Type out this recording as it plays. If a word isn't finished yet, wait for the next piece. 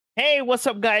Hey, what's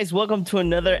up, guys? Welcome to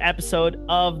another episode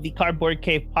of the Cardboard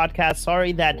Cave podcast.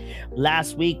 Sorry that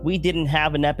last week we didn't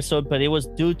have an episode, but it was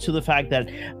due to the fact that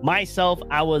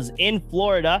I was in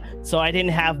Florida, so I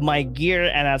didn't have my gear,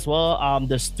 and as well,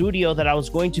 the studio that I was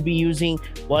going to be using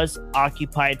was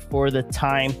occupied for the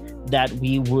time that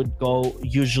we would go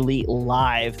usually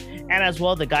live. And as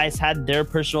well, the guys had their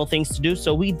personal things to do,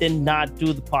 so we did not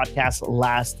do the podcast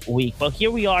last week. But here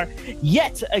we are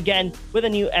yet again with a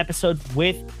new episode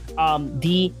with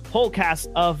the whole cast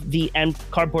of the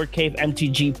Cardboard Cave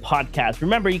MTG podcast.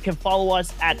 Remember, you can follow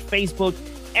us at Facebook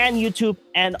and YouTube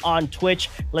and on Twitch,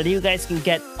 where you guys can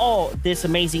get all this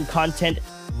amazing content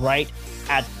right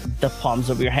at the palms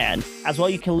of your hand. As well,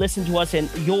 you can listen to us in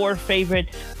your favorite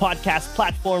podcast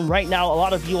platform. Right now, a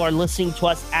lot of you are listening to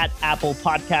us at Apple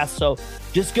Podcasts, so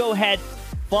just go ahead,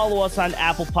 follow us on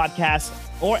Apple Podcasts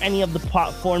or any of the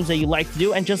platforms that you like to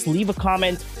do, and just leave a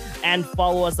comment and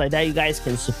follow us. Like that, you guys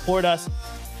can support us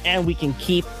and we can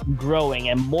keep growing,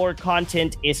 and more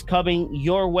content is coming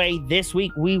your way. This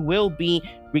week we will be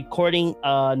recording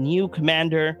a new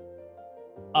Commander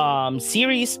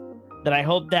series that I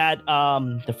hope that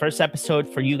the first episode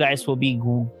for you guys will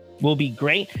be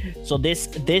great. So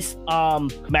this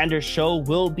Commander show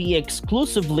will be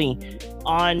exclusively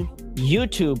on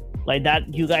YouTube. Like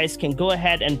that, you guys can go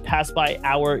ahead and pass by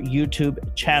our YouTube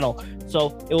channel. So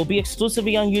it will be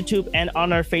exclusively on YouTube and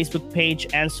on our Facebook page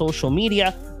and social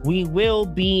media. We will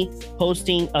be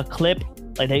posting a clip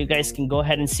like that. You guys can go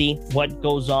ahead and see what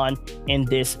goes on in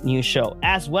this new show.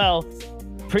 As well,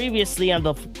 previously on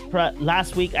the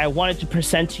last week, I wanted to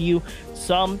present to you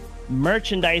some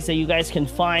merchandise that you guys can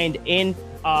find in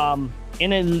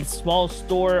a small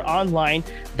store online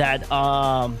that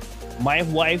my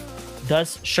wife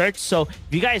does shirts. So if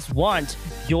you guys want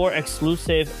your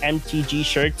exclusive MTG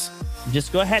shirts,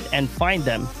 just go ahead and find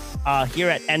them here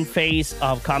at N-Phase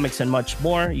of Comics and much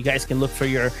more. You guys can look for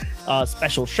your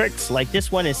special shirts. Like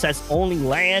this one, it says only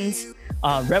lands,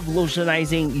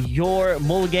 revolutionizing your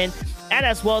mulligan. And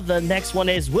as well, the next one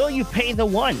is, will you pay the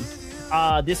one?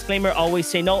 Disclaimer, always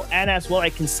say no. And as well,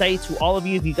 I can say to all of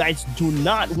you, if you guys do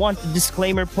not want the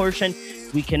disclaimer portion,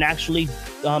 we can actually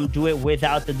do it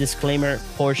without the disclaimer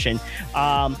portion.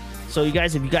 So you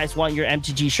guys, if you guys want your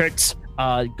MTG shirts,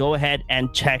 go ahead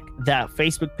and check that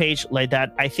Facebook page like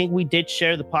that. I think we did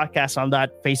share the podcast on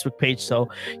that Facebook page, so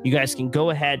you guys can go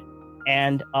ahead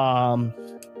and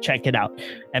check it out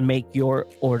and make your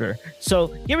order. So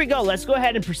here we go. Let's go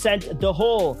ahead and present the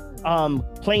whole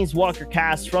Planeswalker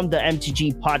cast from the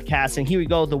MTG podcast. And here we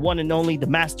go, the one and only, the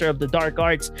master of the dark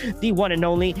arts, the one and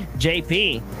only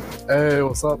JP. Hey,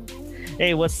 what's up?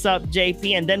 Hey, what's up,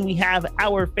 JP? And then we have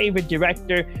our favorite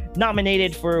director,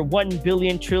 nominated for 1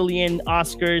 billion trillion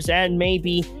Oscars, and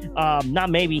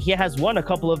not maybe, he has won a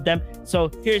couple of them.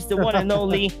 So here's the one and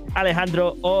only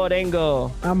Alejandro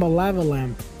Orengo. I'm a lava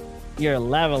lamp. You're a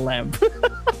lava lamp.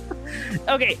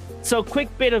 Okay, so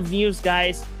quick bit of news,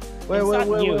 guys. Wait.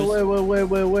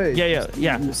 Yeah.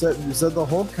 You said the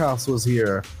whole cast was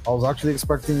here. I was actually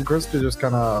expecting Chris to just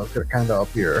kind of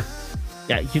appear.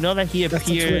 Yeah, you know that he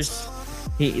appears.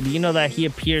 You know that he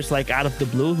appears like out of the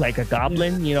blue, like a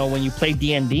goblin. You know, when you play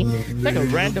D&D, like a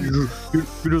random. You're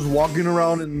just walking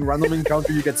around and random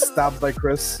encounter, you get stabbed by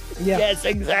Chris. Yeah. Yes,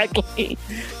 exactly.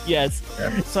 Yes.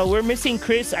 Yeah. So we're missing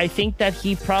Chris. I think that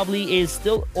he probably is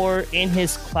still or in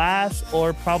his class,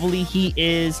 or probably he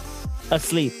is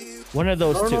asleep. One of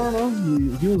those two. No.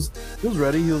 He was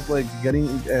ready. He was like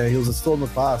he was still in the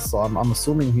class. So I'm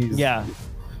assuming he's. Yeah.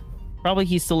 Probably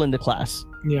he's still in the class.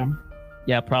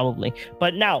 Yeah, probably.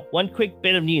 But now, one quick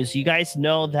bit of news. You guys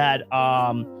know that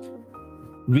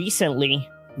recently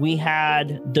we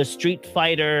had the Street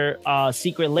Fighter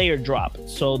Secret Layer drop.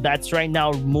 So that's right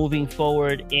now moving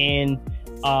forward in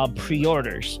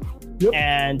pre-orders. Yep.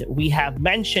 And we have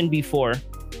mentioned before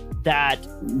that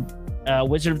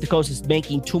Wizard of the Coast is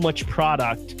making too much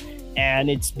product, and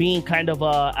it's being kind of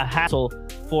a hassle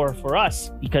for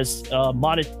us, because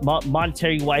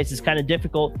monetary wise is kind of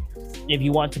difficult if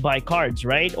you want to buy cards,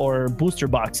 right, or booster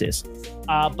boxes.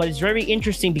 But it's very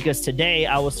interesting, because today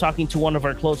I was talking to one of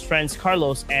our close friends,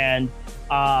 Carlos, and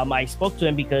I spoke to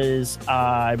him because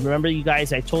I remember I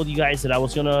told you guys that I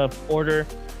was gonna order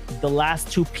the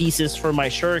last 2 pieces for my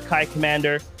Shurikai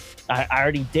Commander. I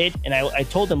already did, and I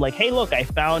told him, like, hey, look, I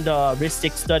found a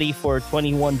Ristic Study for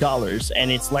 $21, and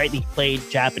it's lightly played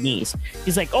Japanese.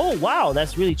 He's like, oh wow,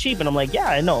 that's really cheap. And I'm like, yeah,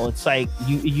 I know. It's like,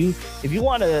 you if you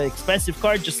want an expensive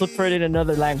card, just look for it in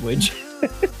another language.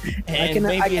 I can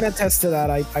attest to that.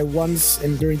 I once,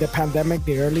 and during the pandemic,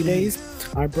 the early days,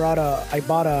 I bought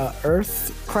a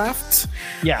Earthcraft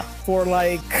Yeah. for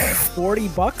like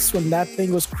 $40 when that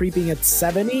thing was creeping at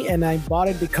 70, and I bought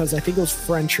it because I think it was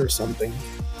French or something.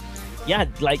 Yeah,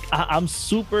 like I'm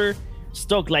super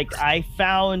stoked. Like I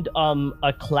found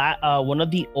one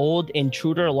of the old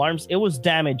intruder alarms. It was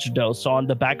damaged though, so on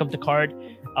the back of the card,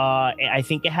 I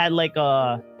think it had like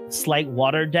a slight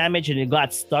water damage and it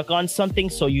got stuck on something.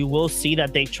 So you will see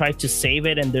that they tried to save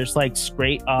it, and there's like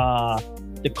scrape.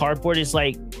 The cardboard is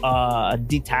like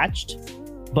detached,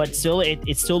 but still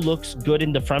it still looks good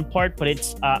in the front part. But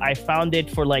it's I found it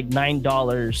for like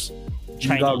 $9.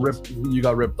 You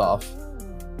got ripped off.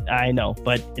 I know,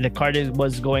 but the card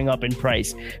was going up in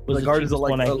price. The card is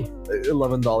like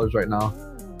 $11 right now.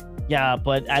 Yeah,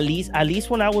 but at least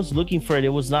when I was looking for it, it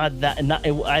was not that.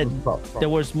 There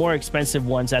was more expensive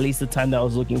ones. At least the time that I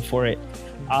was looking for it.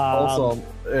 Also,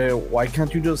 why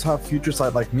can't you just have Future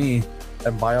Sight like me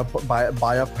and buy a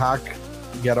pack,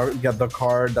 get the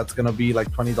card that's gonna be like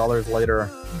 $20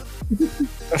 later?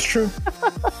 That's true.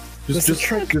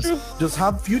 Just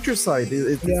have Future Sight.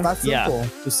 It's that simple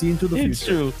to see into the future. It's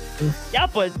true. Yeah,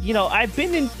 but I've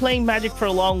been playing Magic for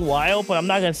a long while, but I'm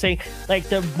not gonna say like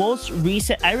the most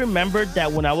recent. I remembered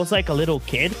that when I was like a little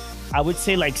kid, I would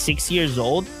say like 6 years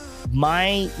old.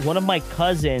 One of my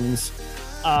cousins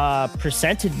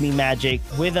presented me Magic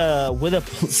with a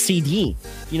CD,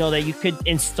 that you could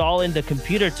install in the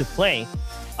computer to play.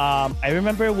 I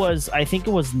remember I think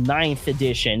it was 9th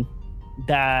edition.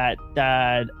 That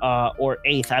or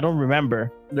 8th, I don't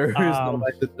remember. There is no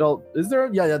 9th. Is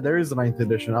there? Yeah, there is a 9th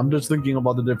edition. I'm just thinking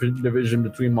about the division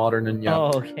between modern and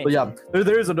okay. But yeah,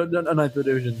 there is a 9th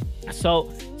edition. So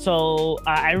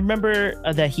I remember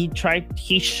that he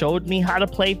showed me how to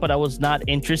play, but I was not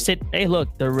interested. Hey, look,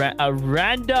 the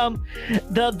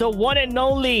one and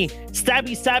only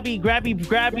stabby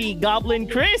grabby goblin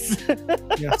Chris.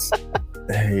 Yes.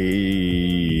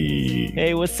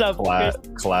 Hey, what's up?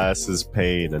 Class is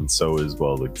pain, and so is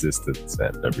existence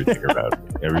and everything around me.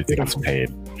 Everything is pain.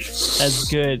 That's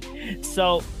good.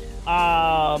 So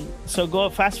go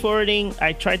fast forwarding.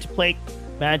 I tried to play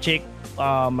Magic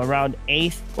around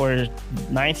 8th or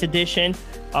 9th edition.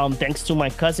 Thanks to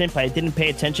my cousin, but I didn't pay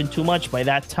attention too much by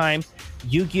that time.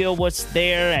 Yu-Gi-Oh was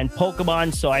there and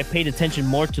Pokemon, so I paid attention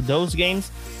more to those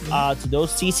games, to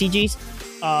those TCGs.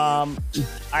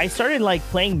 I started like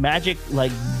playing Magic,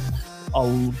 like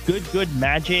a good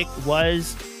Magic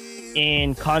was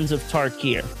in Khans of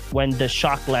Tarkir when the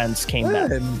Shocklands came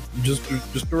back. And just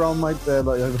around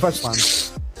the fetch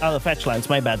lands. Oh, the fetch lands,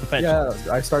 my bad. The fetch lands.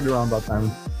 I started around that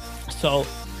time. So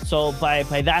by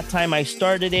that time I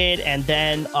started it, and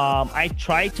then I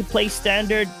tried to play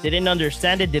Standard, didn't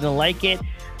understand it, didn't like it.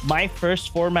 My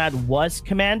first format was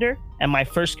Commander, and my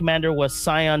first Commander was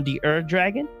Scion the Earth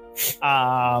Dragon.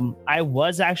 I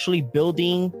was actually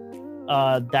building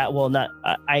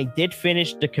I did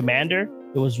finish the Commander.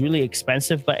 It was really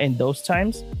expensive, but in those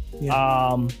times,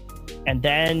 and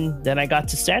then I got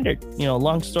to Standard.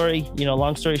 Long story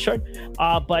short.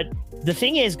 But the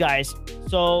thing is, guys,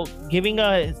 so giving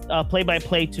a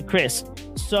play-by-play to Chris.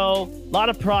 So a lot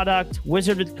of product,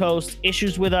 Wizard of the Coast,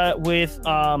 issues with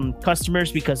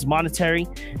customers because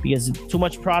too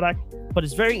much product. But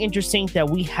it's very interesting that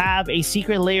we have a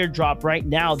secret layer drop right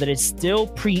now that is still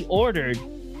pre-ordered,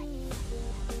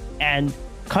 and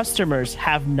customers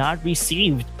have not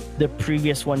received the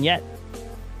previous one yet.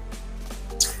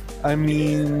 I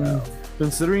mean,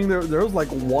 considering there was like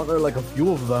one or like a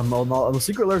few of them on the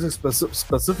secret layers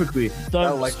specifically.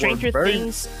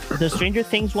 The Stranger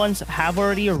Things ones have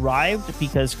already arrived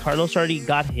because Carlos already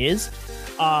got his.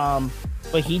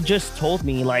 But he just told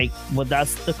me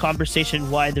that's the conversation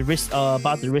about the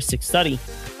Ristic study.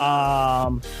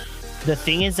 The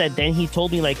thing is that then he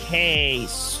told me hey,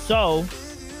 so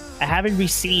I haven't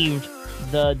received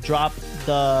the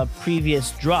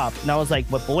previous drop, and I was like,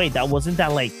 but wait, that wasn't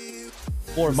that like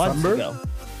 4 months ago?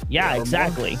 Yeah,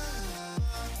 exactly.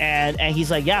 And he's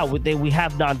like, yeah, we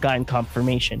have not gotten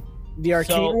confirmation. The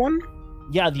arcane one?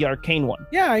 Yeah, the arcane one.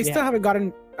 Yeah, I still haven't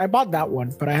gotten. I bought that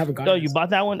one, but I haven't gotten. Oh, you bought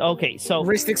that one? Okay, so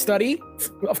Ristic Study.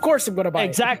 Of course, I'm gonna buy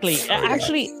exactly. it.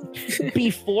 Actually,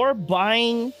 before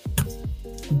buying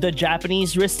the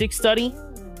Japanese Ristic Study,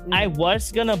 I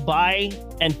was gonna buy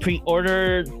and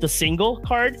pre-order the single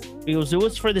card because it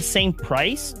was for the same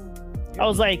price. I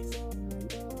was like,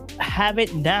 have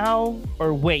it now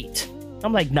or wait.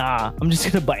 I'm like, nah, I'm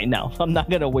just gonna buy it now. I'm not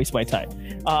gonna waste my time.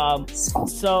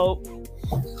 So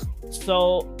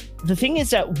the thing is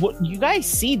that you guys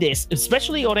see this,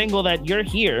 especially Orengo, that you're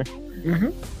here. Mm-hmm.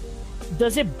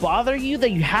 Does it bother you that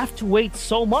you have to wait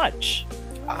so much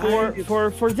for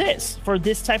this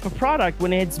type of product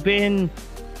when it's been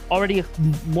already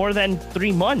more than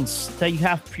 3 months that you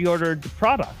have pre-ordered the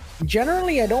product.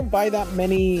 Generally, I don't buy that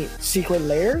many secret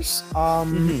layers.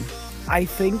 I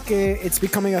think it's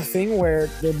becoming a thing where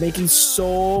they're making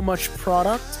so much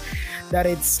product that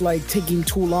it's like taking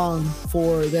too long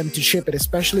for them to ship it,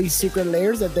 especially secret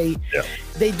layers that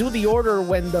they do the order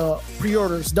when the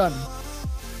pre-order is done.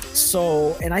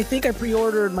 So, and I think I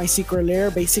pre-ordered my secret layer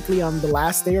basically on the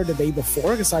last day or the day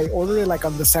before, because I ordered it like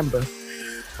on December.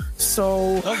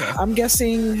 So I'm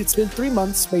guessing it's been 3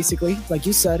 months basically, like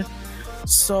you said.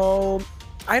 So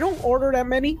I don't order that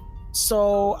many.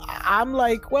 So I'm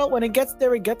like, well, when it gets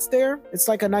there, it gets there. It's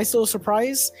like a nice little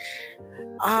surprise.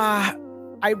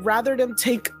 I'd rather them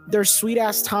take their sweet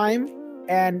ass time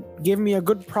and give me a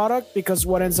good product, because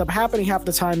what ends up happening half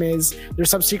the time is there's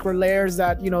some secret layers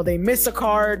that, you know, they miss a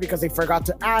card because they forgot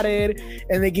to add it,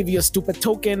 and they give you a stupid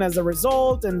token as a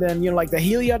result. And then, you know, like the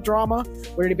Helia drama,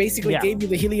 where they basically gave you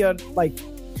the Helia like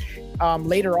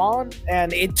later on,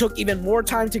 and it took even more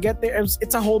time to get there.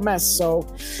 It's a whole mess. So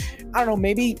I don't know,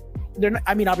 maybe they're not,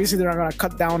 I mean, obviously they're not going to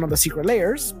cut down on the secret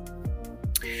layers,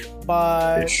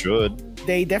 but They should.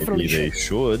 they definitely Maybe they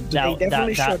should. Now, They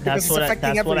definitely should, because it's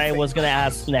affecting that's what I everything. was gonna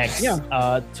ask next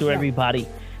to everybody.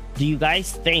 Do you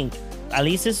guys think, at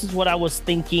least this is what I was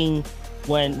thinking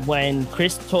when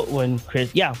Carlos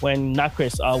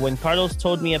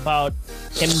told me about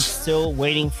him still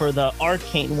waiting for the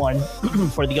arcane one,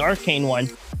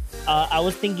 I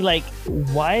was thinking, like,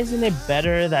 why isn't it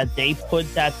better that they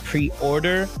put that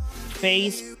pre-order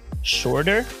phase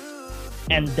shorter,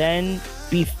 and then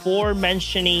before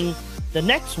mentioning the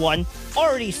next one,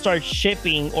 already start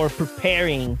shipping or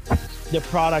preparing the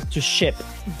product to ship?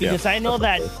 Because I know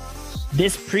that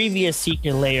this previous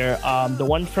secret layer, the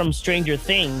one from Stranger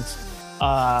Things,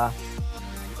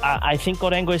 I think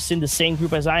Orengo is in the same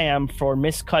group as I am for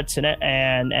miscuts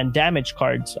and damage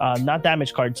cards. Not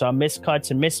damage cards,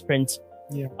 miscuts and misprints.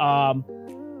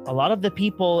 A lot of the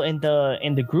people in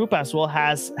the group as well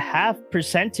have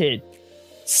presented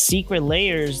secret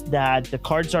layers that the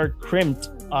cards are crimped,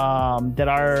 that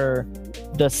are,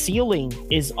 the ceiling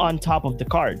is on top of the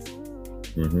card.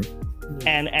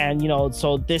 And you know,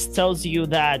 so this tells you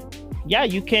that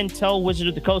you can tell Wizard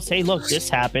of the Coast, hey, look, this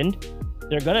happened,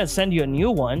 they're gonna send you a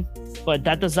new one, but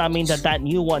that does not mean that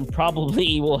new one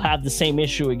probably will have the same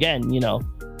issue again, you know.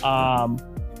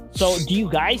 So do you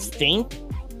guys think,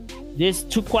 there's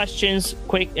 2 questions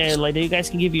quick, like you guys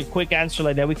can give you a quick answer,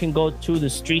 like that we can go to the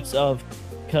streets of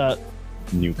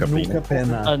New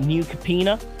Capenna. New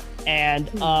Capenna. And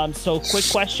so quick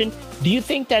question, do you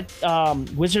think that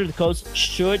Wizard of the Coast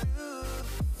should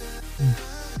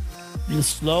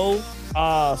slow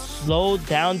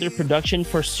down their production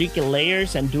for secret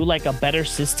layers and do like a better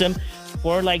system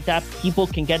for like that people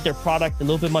can get their product a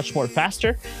little bit much more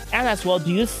faster? And as well,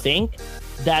 do you think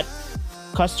that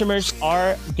customers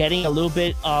are getting a little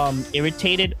bit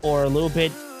irritated or a little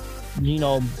bit, you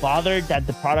know, bothered that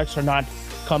the products are not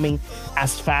coming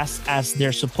as fast as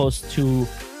they're supposed to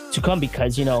come?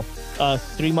 Because, you know,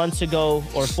 3 months ago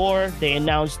or 4, they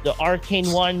announced the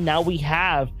arcane one. Now we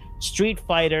have Street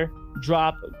Fighter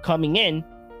drop coming in,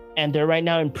 and they're right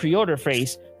now in pre-order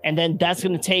phase, and then that's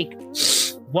going to take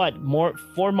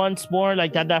 4 months more,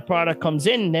 like that product comes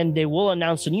in, and then they will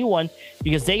announce a new one,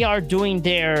 because they are doing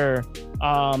their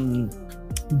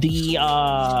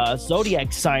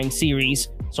Zodiac sign series.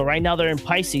 So right now they're in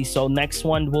Pisces, so next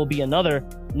one will be another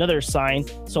sign.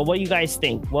 So what do you guys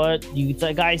think? What do you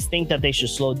guys think, that they should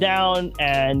slow down,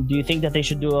 and do you think that they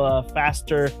should do a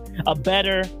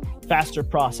better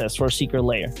process for secret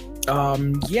layer?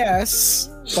 Yes,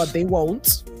 but they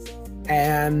won't.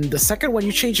 And the second one,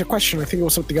 you changed the question. I think it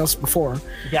was something else before.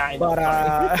 Yeah, I know. But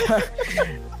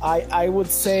I would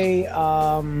say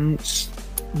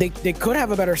they could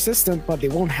have a better system, but they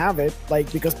won't have it,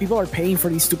 like, because people are paying for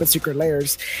these stupid secret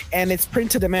layers, and it's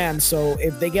print to demand. So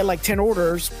if they get like 10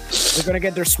 orders, they're gonna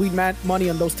get their sweet money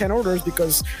on those 10 orders,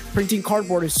 because printing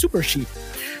cardboard is super cheap.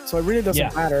 So it really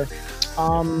doesn't matter.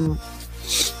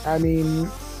 I mean,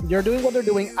 they're doing what they're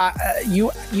doing.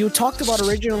 You talked about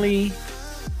originally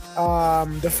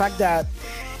the fact that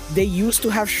they used to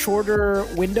have shorter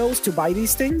windows to buy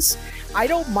these things. I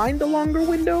don't mind the longer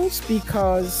windows,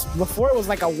 because before it was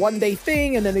like a 1-day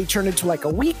thing, and then they turned into like a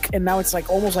week, and now it's like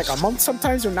almost like a month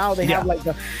sometimes. Or now they have like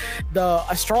the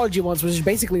astrology ones, which is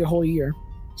basically a whole year.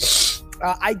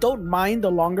 I don't mind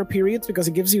the longer periods, because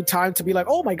it gives you time to be like,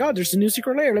 oh my god, there's a new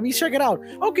secret layer, let me check it out.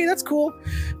 Okay, that's cool.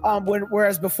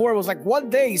 Whereas before it was like 1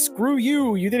 day, screw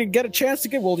you, you didn't get a chance to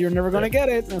get, well, you're never gonna get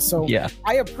it. And so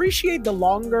I appreciate the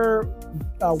longer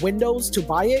windows to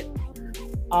buy it,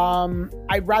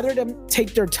 I'd rather them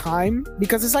take their time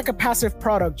because it's like a passive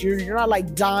product. You're not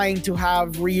like dying to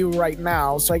have Ryu right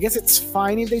now, so I guess it's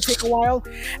fine if they take a while,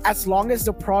 as long as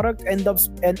the product ends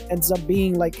up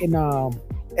being like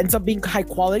ends up being high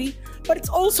quality. But it's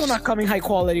also not coming high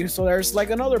quality, so there's like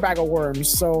another bag of worms.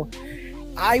 So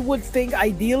I would think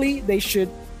ideally they should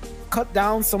cut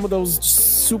down some of those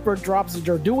super drops that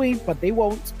they're doing, but they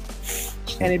won't.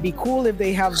 And it'd be cool if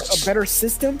they have a better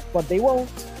system, but they won't.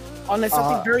 Unless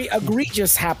something very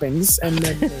egregious happens, and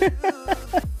then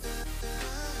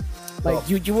like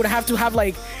you would have to have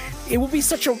like, it would be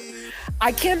such a,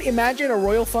 I can't imagine a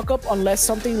royal fuck up unless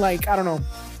something like, I don't know,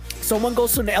 someone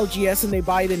goes to an LGS and they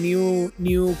buy the new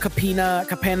Capenna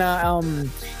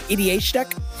EDH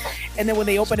deck, and then when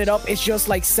they open it up, it's just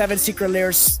like 7 secret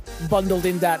layers bundled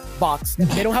in that box.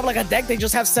 They don't have like a deck, they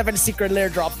just have 7 secret layer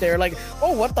dropped there. Like,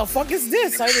 oh, what the fuck is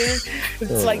this? I mean,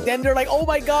 it's like, then they're like, oh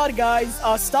my god, guys,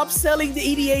 stop selling the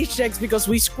EDH decks because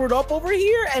we screwed up over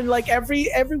here, and like every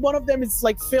one of them is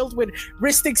like filled with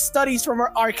Ristic studies from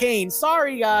Arcane.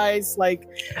 Sorry guys, like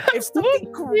if something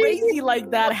crazy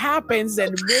like that happens,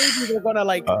 then maybe they're gonna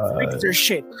like fix their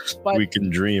shit. But we can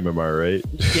dream, am I right?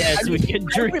 Yes, we can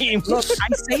dream. Look,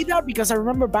 I say that because I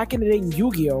remember back in the day in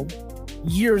Yu-Gi-Oh!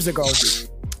 Years ago,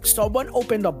 someone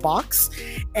opened a box,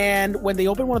 and when they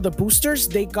opened one of the boosters,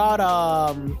 they got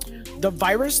the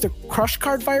virus, the crush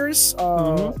card virus.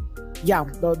 Yeah,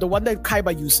 the one that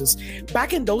Kaiba uses.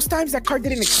 Back in those times, that card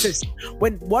didn't exist.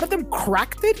 When one of them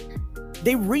cracked it,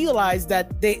 they realized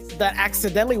that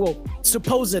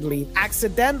supposedly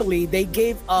accidentally they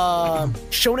gave a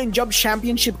Shonen Jump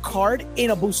Championship card in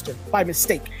a booster by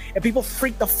mistake, and people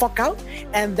freaked the fuck out,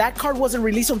 and that card wasn't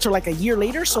released until like a year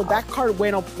later, so that card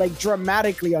went up like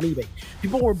dramatically on eBay.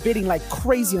 People were bidding like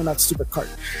crazy on that stupid card.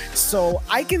 So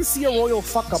I can see a royal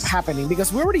fuck up happening,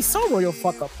 because we already saw royal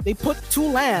fuck up. They put 2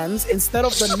 lands instead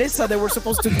of the Nissa that were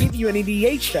supposed to give you an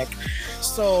EDH deck.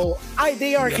 So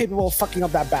they are capable of fucking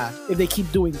up that bad if they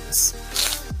keep doing this.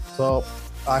 So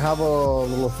I have a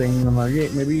little thing. I'm like,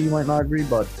 maybe you might not agree,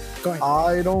 but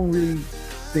I don't really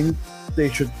think they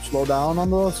should slow down on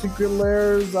the secret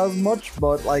layers as much.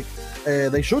 But like,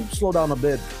 they should slow down a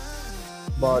bit.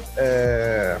 But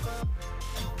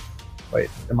wait,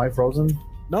 am I frozen?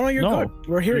 No, you're good.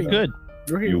 We're hearing you. Good.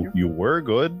 We're hearing you were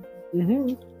good.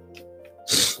 Mm-hmm.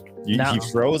 He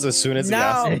froze as soon as he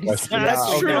asked the question.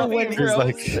 That's true. Okay. When He's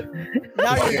like,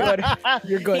 now you're good.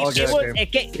 You're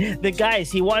good. The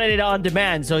guys, he wanted it on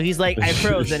demand, so he's like, I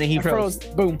froze, and then he froze.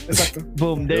 Boom. Exactly.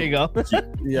 Boom. There you go.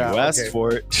 Yeah. you asked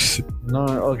for it. No.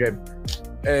 Okay.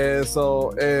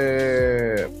 So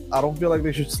I don't feel like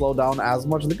they should slow down as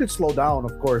much. They could slow down,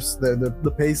 of course.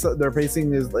 The pace, their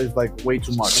pacing is like way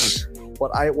too much.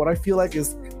 What I feel like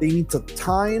is they need to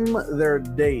time their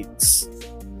dates.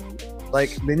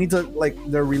 Like they need to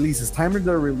their releases, time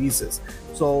their releases.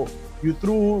 So you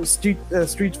threw Street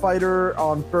Fighter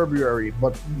on February,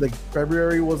 but like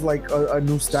February was like a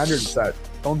new standard set.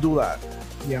 Don't do that.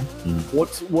 Yeah.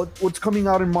 What's coming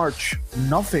out in March?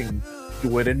 Nothing.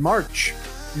 Do it in March.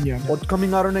 Yeah. What's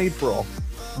coming out in April?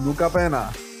 New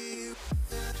Capenna.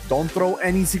 Don't throw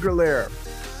any secret layer.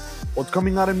 What's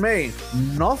coming out in May?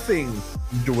 Nothing.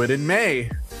 Do it in May.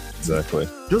 Exactly.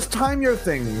 Just time your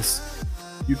things.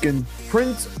 You can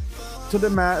print to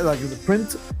demand, like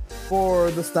print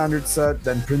for the standard set,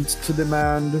 then print to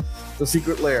demand the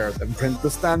secret layer, then print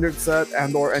the standard set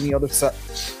and or any other set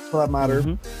for that matter,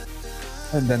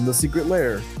 and then the secret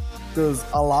layer. Because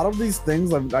a lot of these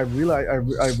things, I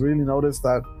really noticed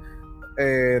that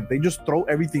they just throw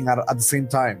everything at the same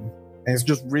time, and it's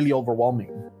just really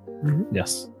overwhelming.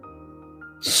 Yes,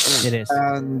 it is.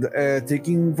 And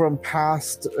taking from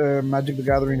past Magic the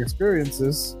Gathering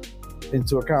experiences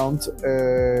into account,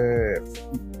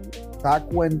 back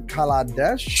when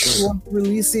Kaladesh was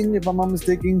releasing, if I'm not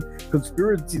mistaken,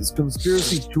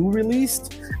 Conspiracy 2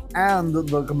 released, and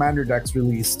the Commander decks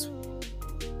released.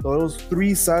 So those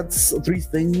 3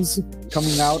 things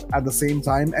coming out at the same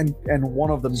time, and one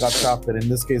of them got shafted, in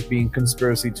this case being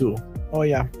Conspiracy 2. Oh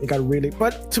yeah, it got really.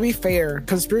 But to be fair,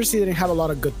 Conspiracy didn't have a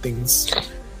lot of good things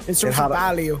in terms of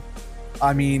value.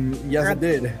 I mean, yes, it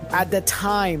did. At the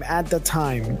time.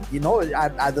 You know,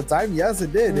 at the time, yes,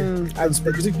 it did.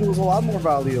 Conspiracy 2 was a lot more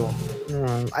value.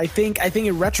 I think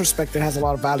in retrospect, it has a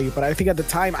lot of value. But I think at the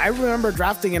time, I remember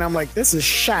drafting and I'm like, this is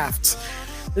shaft.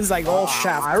 This is like all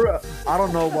shaft. I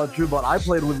don't know about you, but I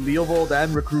played with Leovold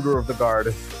and Recruiter of the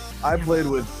Guard. I played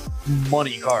with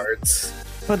money cards.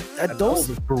 But at those,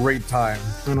 that was a great time.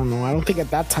 I don't know. I don't think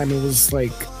at that time it was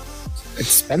like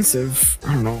expensive.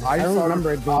 I don't know. I don't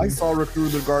remember it being... I saw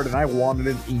Recruiter of the Guard and I wanted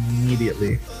it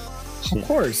immediately. Of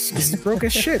course, because it's broke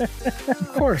as shit.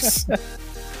 Of course.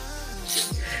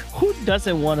 who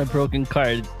doesn't want a broken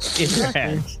card in their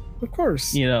hands? Of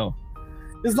course. You know.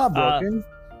 It's not broken.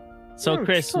 So, No,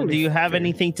 Chris, totally do you have fair.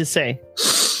 anything to say?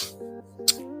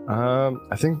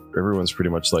 I think everyone's pretty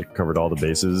much like covered all the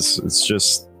bases. It's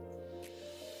just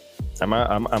I'm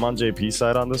on JP's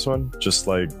side on this one. Just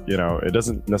like, you know, it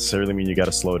doesn't necessarily mean you got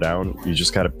to slow down. You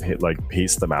just got to like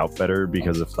pace them out better,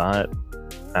 because if not,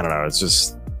 I don't know. It's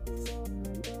just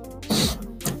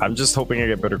I'm just hoping I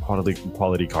get better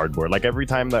quality cardboard. Like every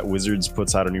time that Wizards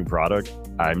puts out a new product,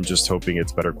 I'm just hoping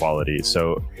it's better quality.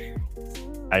 So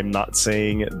I'm not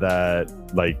saying that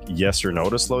like yes or no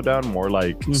to slow down, more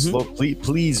like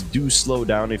please do slow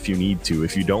down if you need to.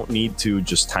 If you don't need to,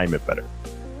 just time it better.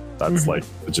 That's like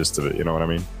the gist of it, you know what I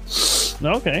mean?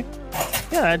 Okay.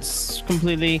 Yeah, that's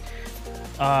completely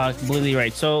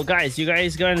right. So guys, you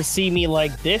guys gonna see me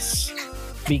like this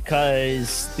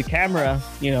because the camera,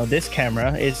 you know, this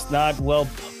camera is not well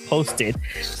posted.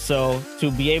 So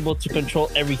to be able to control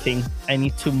everything, I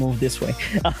need to move this way.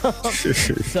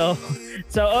 So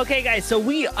okay guys, so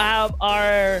we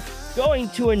are going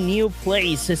to a new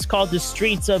place. It's called the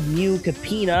Streets of New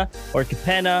Capenna or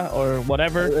Capenna or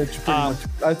whatever. It's pretty much,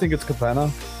 I think it's Capenna.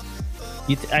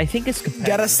 I think it's Capenna.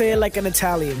 Gotta say it like an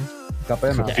Italian.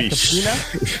 Capenna.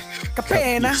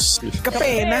 Capenna.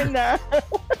 Capenna.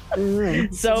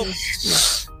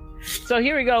 So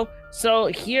here we go. So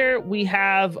here we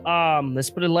have let's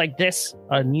put it like this,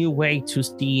 a new way to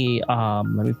see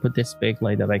let me put this big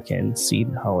light that I can see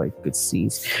how I could see.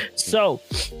 So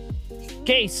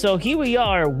okay, so here we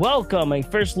are. Welcome. A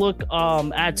first look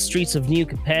at Streets of New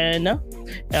Capenna,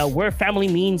 where family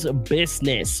means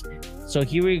business. So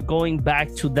here we're going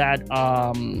back to that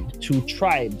to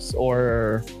tribes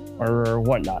or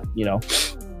whatnot, you know.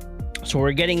 So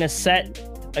we're getting a set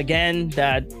again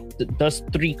that does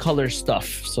 3-color stuff,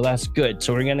 so that's good.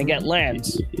 So we're gonna get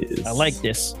lands. Yes. I like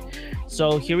this.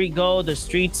 So here we go. The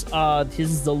streets. This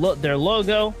is their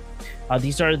logo.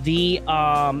 These are the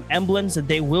emblems that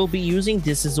they will be using.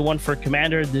 This is the one for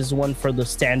Commander. This is the one for the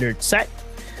standard set.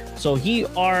 So here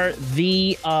are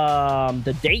the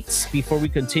dates before we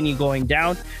continue going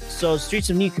down. So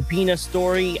Streets of New Capenna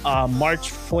story,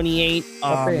 March 28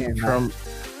 from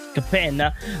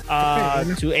Capenna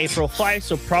to April 5.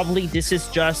 So probably this is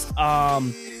just a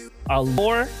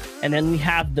lore, and then we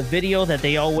have the video that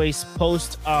they always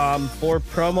post for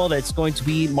promo that's going to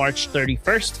be March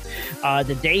 31st.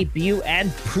 The debut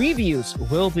and previews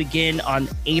will begin on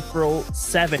April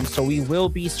 7. So we will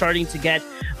be starting to get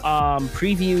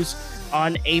previews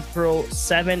on April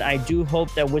 7. I do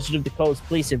hope that Wizard of the Coast,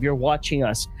 please, if you're watching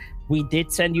us, we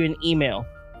did send you an email.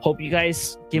 Hope you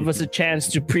guys give us a chance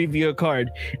to preview a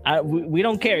card. We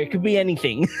don't care. It could be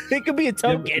anything. It could be a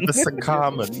token. It's a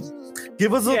common.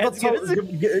 Give us a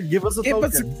token. Give us a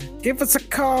token. Give us a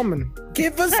common.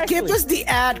 Give us the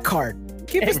ad card.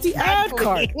 Give us the ad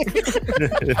card.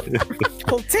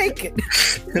 We'll take it.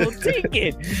 We'll take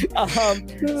it.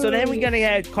 So then we're gonna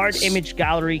get card image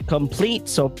gallery complete.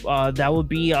 So that will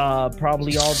be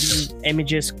probably all the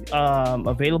images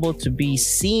available to be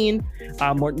seen.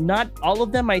 Or not all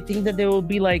of them. I think that there will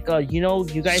be like you know,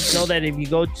 you guys know that if you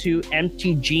go to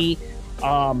MTG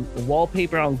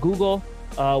wallpaper on Google,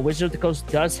 Wizard of the Coast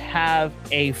does have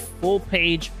a full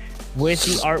page with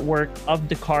the artwork of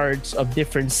the cards of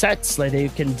different sets, like you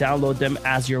can download them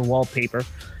as your wallpaper.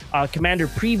 Commander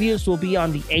previews will be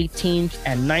on the 18th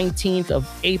and 19th of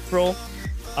April.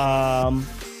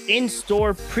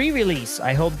 In-store pre-release,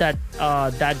 I hope that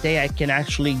that day I can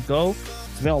actually go.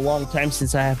 It's been a long time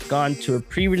since I have gone to a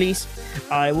pre-release.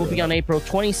 It will be on April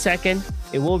 22nd.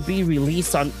 It will be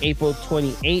released on April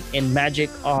 28th in Magic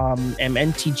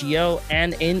MTGO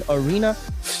and in Arena.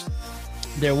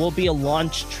 There will be a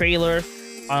launch trailer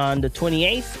on the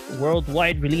 28th,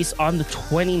 worldwide release on the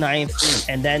 29th,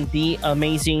 and then the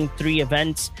amazing 3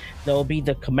 events. There will be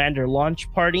the Commander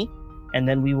launch party, and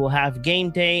then we will have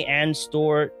game day and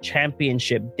store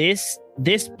championship. This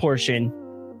portion,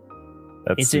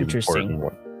 it's interesting.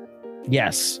 One.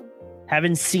 Yes,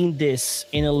 haven't seen this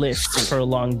in a list for a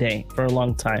long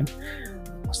time.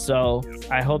 So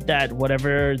I hope that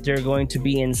whatever they're going to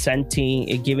be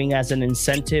giving as an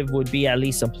incentive would be at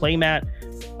least a playmat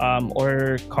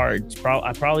or cards.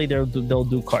 Probably they'll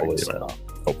do cards.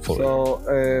 Hopefully.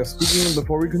 So speaking,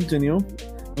 before we continue,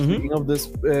 speaking of this,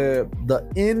 the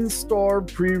in-store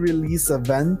pre-release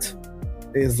event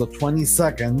is the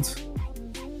 22nd,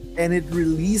 and it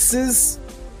releases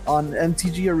on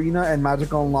MTG Arena and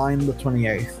Magic Online the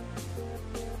 28th.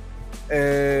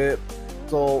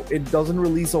 So it doesn't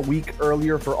release a week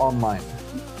earlier for online.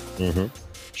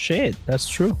 Shit, that's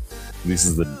true.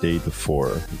 releases the day before,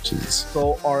 which is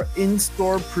So our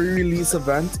in-store pre-release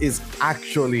event is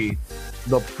actually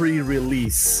the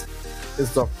pre-release.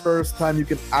 It's the first time you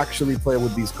can actually play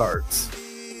with these cards.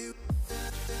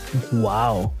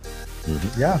 Wow.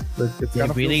 Yeah, it's They kind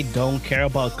of really don't care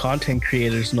about content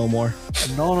creators no more.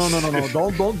 no.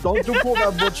 Don't you pull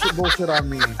that bullshit on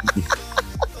me.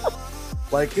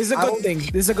 Like This is a good thing.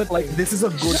 This is a good Like thing. this is a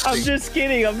good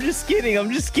thing. I'm just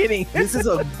kidding. This is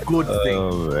a good thing.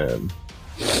 oh man.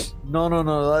 No.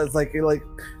 That's like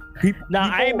Now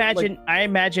I people,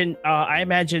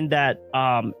 imagine that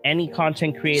any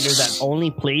content creator that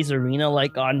only plays Arena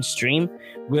like on stream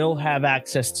will have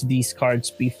access to these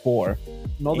cards before.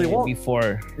 no, they won't.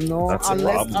 Before. No, That's a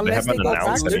unless problem. They unless they haven't go back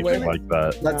announced to anything it. like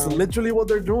that. That's No. literally what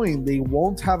they're doing. They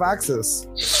won't have access.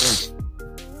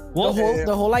 Well,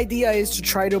 The whole idea is to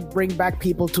try to bring back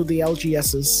people to the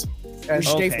LGSs, And which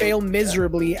they Okay. fail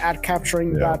miserably at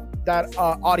capturing Yeah. that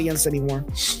audience anymore.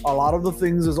 a lot of the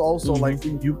things is also Mhm. like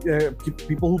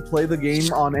people who play the game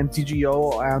on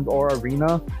MTGO and or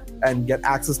Arena and get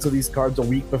access to these cards a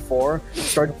week before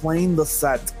start playing the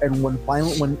set, and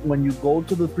when you go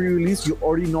to the pre-release, you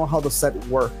already know how the set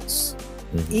works.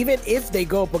 Even if they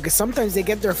go, because sometimes they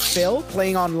get their fill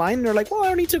playing online, they're like, "Well, I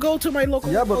don't need to go to my local."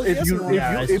 Yeah, but if LGS you anymore."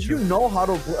 Yeah, that's if you true. know how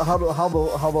the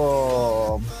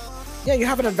Yeah, you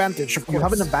have an advantage. Of course. you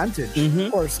have an advantage. Mhm.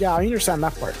 Of course, yeah, I understand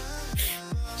that part.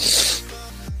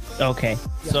 Okay,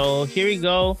 so here we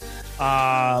go.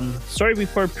 Sorry,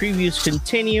 before previews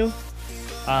continue.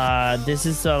 This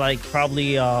is like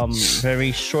probably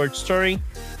very short story.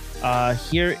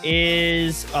 Here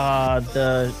is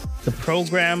the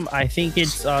program. I think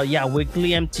it's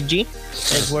Weekly MTG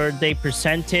is where they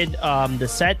presented the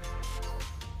set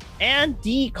and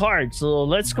the cards. So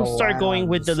let's go start going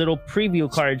with the little preview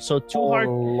cards. So two hard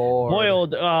Lord.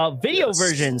 boiled video Yes.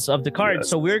 versions of the cards. Yes.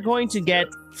 So we're going to get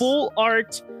full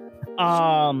art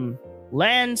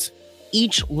lands.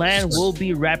 Each land will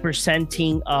be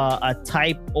representing a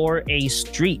type or a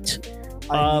street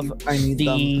I need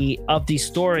them. of the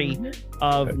story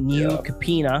of New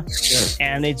Capenna,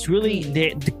 and it's really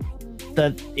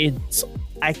it's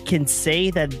I can say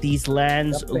that these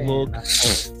lands look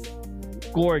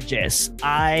gorgeous.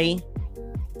 I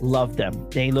love them.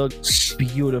 They look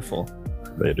beautiful.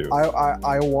 They do.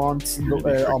 I want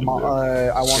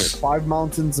I want 5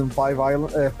 mountains and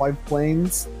 5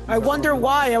 plains. I wonder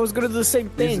why. I was gonna do the same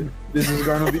thing. These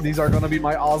are gonna be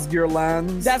my Osgir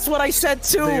lands. That's what I said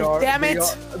too. Damn it,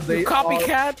 you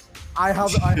copycat. I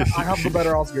have the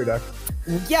better Osgir deck.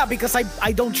 Yeah, because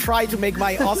I don't try to make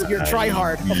my Oscar try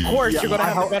hard. Of course, you're gonna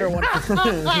have a better one.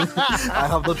 I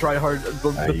have the try hard.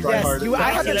 The try Yes, hard.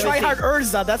 I have the try hard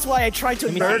Urza. That's why I try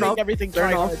to Fair make everything Fair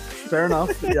try enough. hard. Fair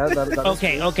enough. Yeah. That is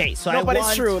Okay. So No, I but want,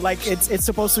 it's true. Like it's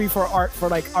supposed to be for art, for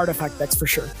like artifact decks for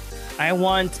sure. I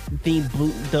want the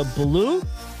blue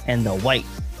and the white,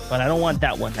 but I don't want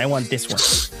that one. I want this one.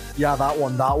 Yeah, that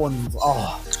one.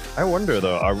 Oh I wonder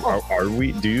though, are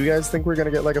we? Do you guys think we're gonna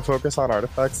get like a focus on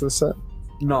artifacts this set?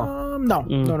 no. No.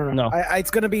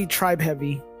 It's gonna be tribe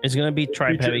heavy. It's gonna be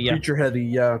tribe heavy. Yeah. Creature heavy.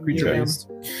 Yeah, creature Yeah. based.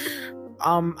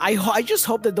 I just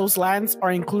hope that those lands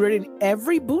are included in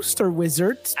every booster.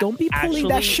 Wizards, don't be pulling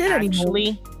that shit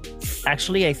anymore.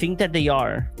 Actually, I think that they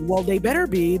are. Well, they better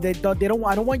be. They don't.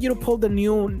 I don't want you to pull the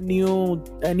new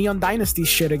Neon Dynasty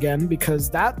shit again, because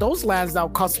those lands now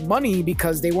cost money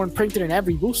because they weren't printed in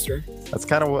every booster. That's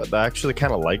kind of what I actually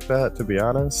kind of like that, to be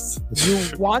honest. You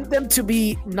want them to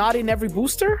be not in every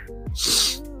booster?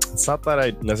 It's not that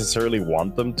I necessarily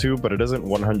want them to, but it doesn't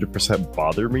 100%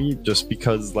 bother me just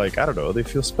because, like, I don't know, they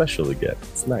feel special again.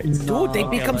 It's nice. Dude, they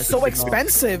Okay, become let's so see.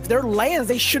 expensive. They're lands.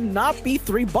 They should not be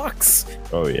 $3.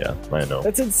 Oh, yeah, I know.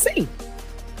 That's insane.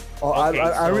 Oh, Okay,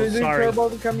 I so really didn't sorry. care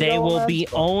about the Kamigawa They will lands. be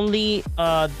only.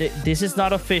 This is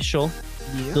not official.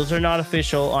 Yeah. Those are not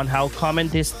official on how common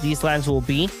these lands will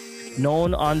be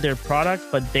known on their product,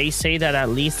 but they say that at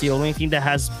least the only thing that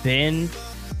has been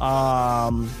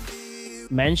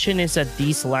mentioned is that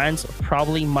these lands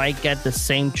probably might get the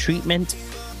same treatment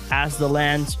as the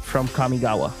lands from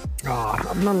Kamigawa.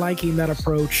 I'm not liking that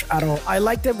approach at all. I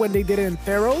liked it when they did it in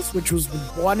Theros, which was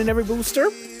one in every booster,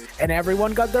 and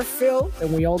everyone got their fill,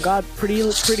 and we all got pretty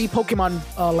Pokemon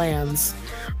lands.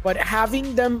 But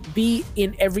having them be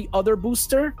in every other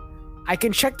booster, I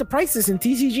can check the prices in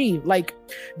TCG. Like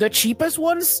the cheapest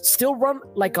ones still run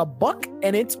like $1,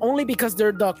 and it's only because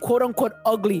they're the quote unquote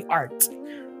ugly art.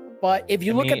 But if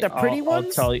you look at the pretty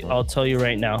ones, I'll tell you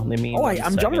right now. Let me.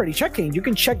 I'm already checking. You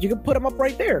can check. You can put them up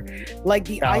right there. Like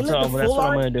the I'll island, tell the them, that's full what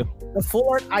I'm art, gonna do. the full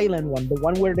art island one, the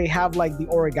one where they have like the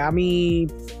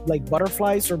origami, like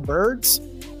butterflies or birds.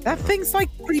 That thing's like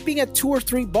creeping at $2 or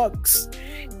 $3,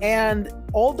 and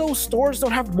all those stores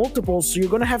don't have multiples, so you're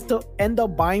gonna have to end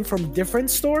up buying from different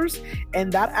stores,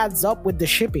 and that adds up with the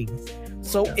shipping.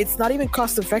 So it's not even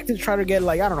cost effective to try to get,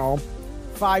 like, I don't know,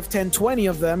 5, 10, 20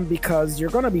 of them, because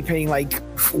you're gonna be paying like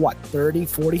what, 30,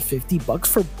 40, $50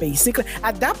 for basically.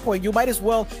 At that point, you might as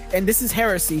well, and this is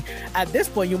heresy, at this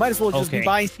point you might as well just be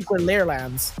buying secret lair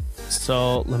lands.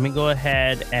 So let me go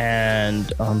ahead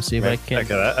and see if I can.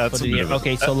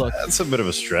 Okay, so look, that's a bit of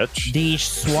a stretch. The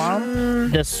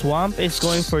swamp is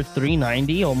going for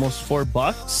 $3.90, almost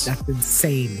 $4. That's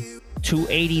insane.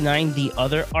 $2.89 the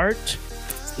other art.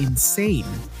 It's insane.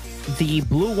 The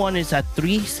blue one is at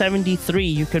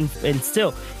 $3.73. You can, and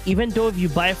still, even though if you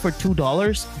buy it for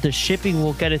 $2, the shipping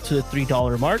will get it to the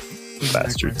 $3 mark.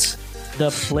 Bastards.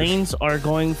 The planes are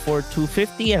going for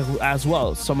 $2.50 as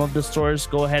well. Some of the stores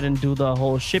go ahead and do the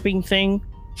whole shipping thing.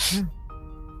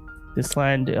 This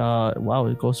land, wow,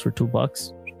 it goes for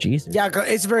 $2. Jesus. Yeah,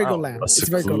 it's very good land. It's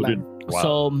very good land. Wow.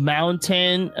 So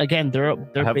mountain again, they're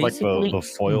have basically like the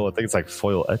foil. I think it's like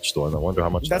foil etched one. I wonder how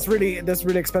much. That's really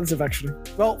expensive actually.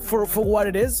 Well, for what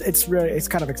it is, it's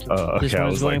kind of expensive. Okay, this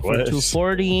one's going for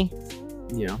 $2.40.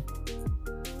 Yeah.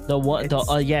 The one,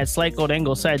 yeah, it's like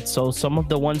Orengo said. So some of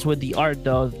the ones with the art,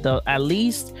 the at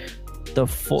least they're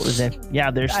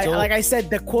still like I said,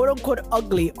 the quote unquote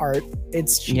ugly art.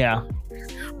 It's cheap. Yeah.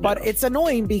 But it's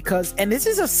annoying because, and this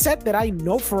is a set that I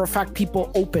know for a fact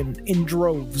people open in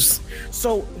droves.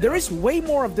 So there is way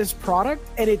more of this product,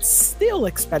 and it's still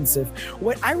expensive.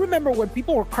 I remember when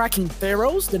people were cracking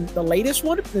Theros, the latest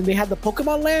one, then they had the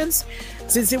Pokemon lands.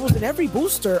 Since it was in every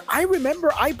booster, I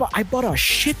remember I bought a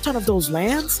shit ton of those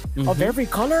lands of every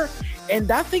color, and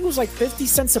that thing was like 50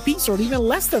 cents a piece or even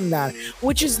less than that,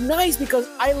 which is nice because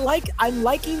I'm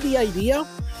liking the idea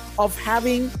of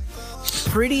having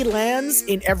pretty lands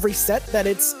in every set, that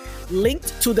it's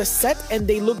linked to the set and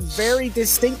they look very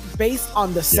distinct based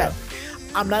on the set.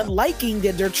 I'm not liking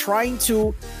that they're trying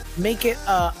to make it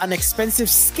an expensive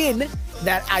skin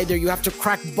that either you have to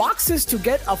crack boxes to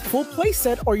get a full play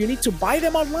set, or you need to buy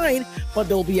them online, but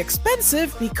they'll be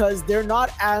expensive because they're not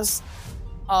as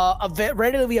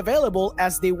readily available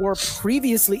as they were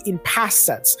previously in past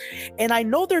sets. And I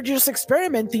know they're just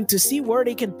experimenting to see where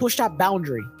they can push that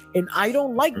boundary, and I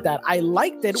don't like that. I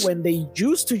liked it when they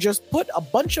used to just put a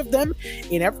bunch of them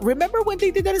in remember when they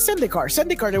did that in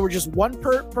Zendikar, they were just one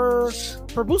per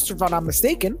booster, if I'm not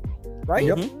mistaken, right?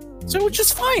 Yep. So it was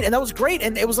just fine, and that was great.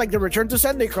 And it was like the return to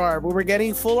Zendikar. We were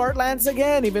getting full art lands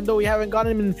again, even though we haven't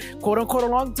gotten them in quote unquote a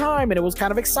long time, and it was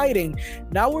kind of exciting.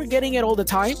 Now we're getting it all the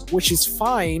time, which is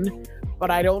fine,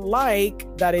 but I don't like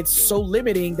that it's so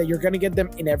limiting that you're going to get them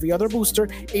in every other booster,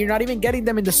 and you're not even getting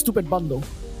them in the stupid bundle,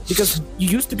 because you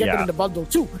used to get them in the bundle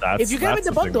too. If you get them in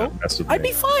the bundle, I'd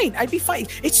be fine.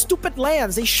 It's stupid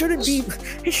lands. They shouldn't be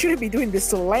doing this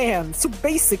to lands, to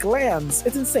basic lands.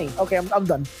 It's insane. Okay, I'm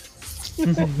done.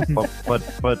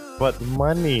 but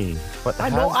money. But I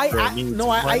know. I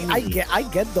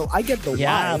get the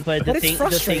yeah, why. But the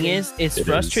thing is, it's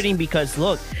frustrating because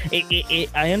look,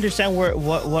 I understand what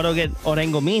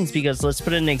Orengo means, because let's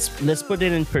put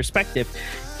it in perspective.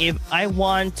 If I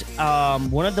want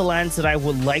one of the lands that I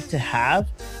would like to have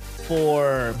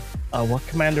for what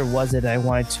commander was it I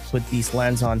wanted to put these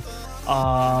lands on?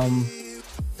 I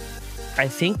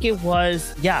think it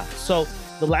was so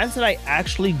the lands that I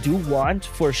actually do want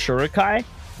for Shurikai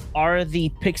are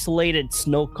the pixelated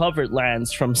snow-covered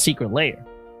lands from Secret Lair,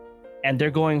 and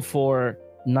they're going for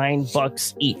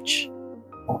 $9 each,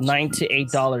 $9 to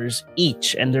 $8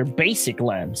 each, and they're basic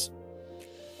lands.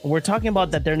 We're talking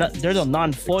about that they're the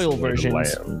non-foil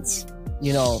versions. Lands.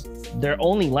 You know, they're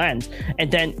only lands, and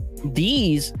then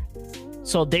these.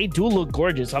 So they do look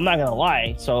gorgeous. I'm not gonna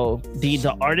lie. So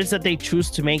the artists that they choose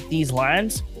to make these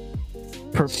lands,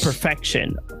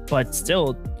 perfection, but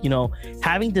still, you know,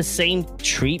 having the same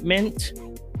treatment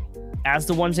as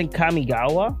the ones in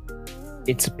Kamigawa,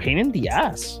 it's a pain in the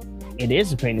ass. It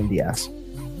is a pain in the ass.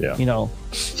 Yeah. You know,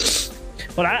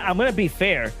 but I'm gonna be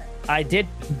fair. We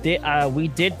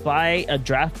did buy a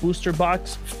draft booster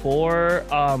box for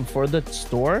the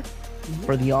store,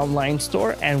 for the online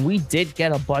store, and we did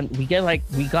get a bunch. We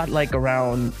got like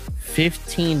around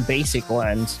 15 basic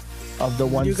lands of the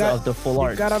ones of the full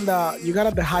art. You got on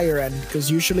the higher end, because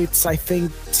usually it's, I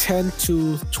think, 10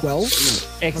 to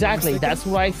 12. Exactly, that's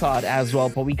what I thought as well.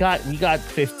 But we got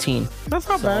 15. That's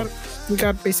not bad. We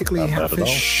got basically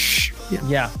half-ish.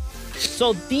 Yeah.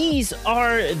 So these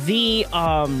are the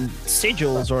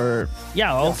sigils, or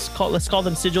let's call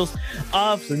them sigils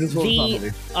of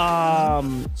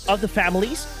the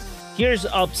families. Here's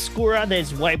Obscura,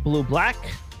 there's white, blue, black.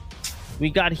 We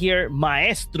got here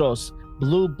Maestros,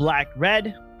 blue, black,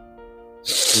 red.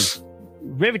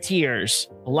 Riveteers,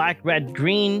 black, red,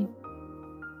 green.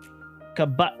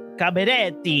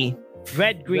 Caberetti,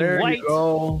 red, green, There white. you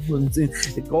go.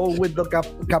 Go with the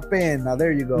Capenna.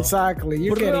 There you go. Exactly.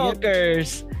 You're getting it.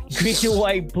 Brokers, green,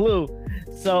 white, blue.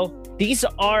 So these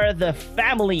are the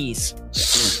families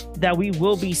that we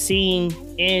will be seeing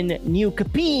in New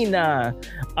Capenna.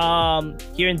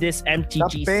 Here in this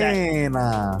MTG set.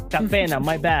 Capenna,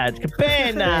 my bad.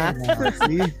 Capenna.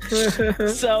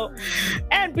 So,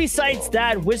 and besides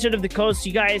that, Wizard of the Coast,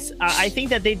 you guys, I think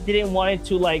that they didn't want it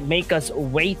to like make us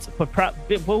wait,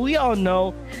 but we all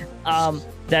know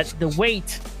that the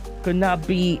wait could not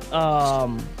be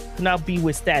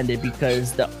withstanded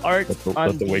because the art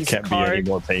on the wait these can't cards, be any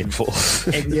more painful.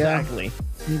 exactly.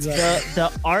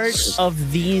 The art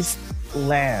of these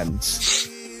lands,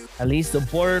 at least the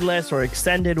borderless or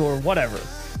extended or whatever,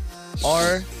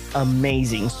 are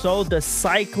amazing. So the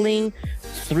cycling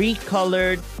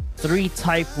 3-colored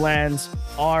 3-type lands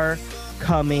are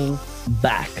coming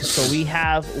back. So we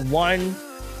have one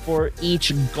for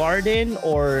each garden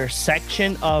or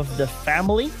section of the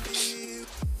family.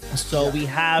 So we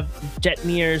have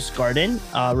Jetmir's Garden,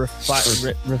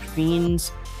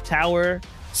 Rafine's Tower,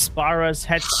 Spara's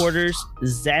Headquarters,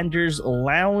 Xander's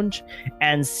Lounge,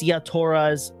 and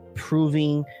Ciatora's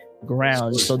Proving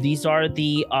Ground. So these are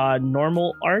the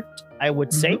normal art, I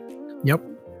would say. Yep.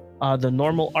 The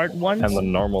normal art ones. And the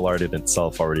normal art in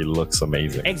itself already looks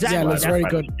amazing. Exactly. Yeah, it looks very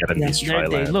good.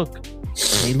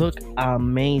 They look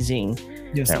amazing.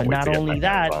 Yes. But not only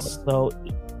that, so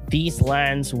these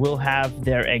lands will have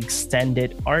their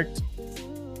extended art.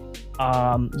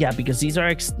 Because these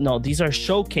are these are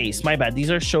showcase. My bad. These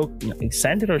are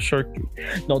extended or short.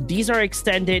 No, these are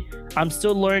extended. I'm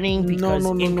still learning because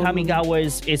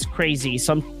Kamigawa is crazy.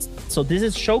 So this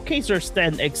is showcase or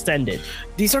extended.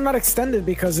 These are not extended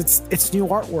because it's new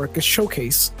artwork. It's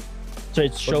showcase. So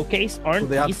it's showcase. Aren't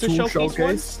they have these the two showcase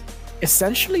ones?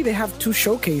 Essentially, they have 2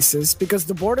 showcases because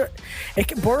the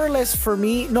borderless for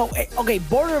me.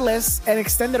 Borderless and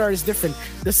extended art is different.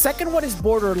 The second one is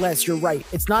borderless. You're right.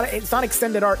 It's not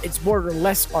extended art. It's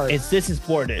borderless art. This is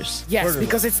borders. Yes, borderless.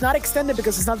 because it's not extended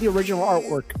because it's not the original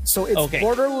artwork. So it's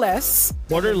borderless.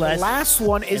 Borderless. The last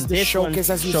one is the showcase,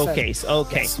 as you showcase. said.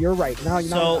 Okay, yes, you're right.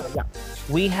 Now,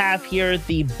 we have here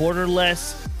the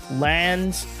borderless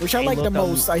lands, which I like the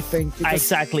most. I think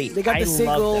exactly. They got the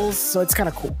sigils, so it's kind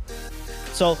of cool.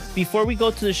 So before we go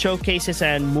to the showcases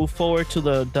and move forward to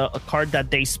the card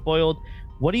that they spoiled,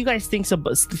 what do you guys think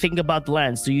about the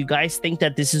lands? Do you guys think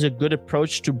that this is a good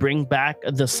approach to bring back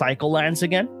the cycle lands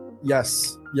again?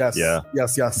 Yes. Yeah.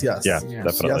 Yes. Yeah,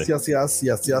 definitely. Yes.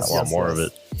 I want more of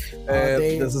it.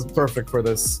 This is perfect for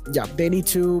this. Yeah,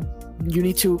 you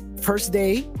need to first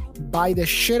day buy the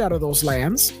shit out of those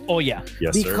lands. Oh yeah.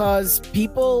 Yes, because sir.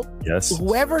 people, yes,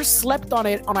 whoever slept on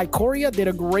it on Ikoria did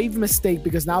a grave mistake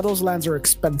because now those lands are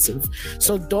expensive.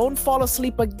 So don't fall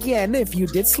asleep again if you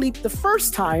did sleep the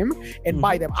first time and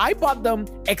buy them. I bought them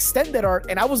extended art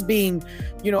and I was being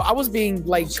like, I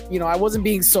wasn't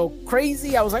being so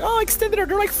crazy. I was like, oh, extended art,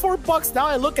 they're like $4. Now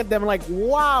I look at them like,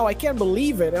 wow, I can't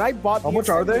believe it. And I bought. How much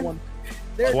are they?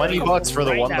 $20 for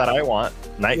the one that I want.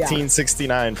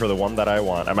 1969 for the one that I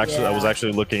want. I was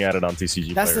actually looking at it on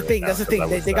TCG. That's the thing. That's the thing.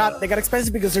 They got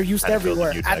expensive because they're used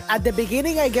everywhere. At the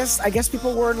beginning, I guess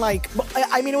people weren't like.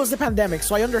 I mean, it was the pandemic,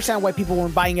 so I understand why people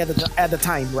weren't buying at the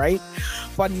time, right?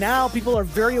 But now people are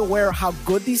very aware of how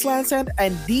good these lands are,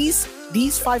 and these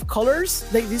 5 colors,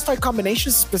 these 5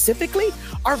 combinations specifically,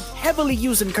 are heavily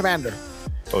used in Commander.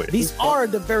 Oh, yeah. These are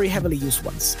the very heavily used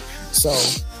ones. So.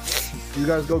 You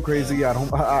guys go crazy. I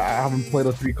haven't played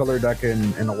a 3-color deck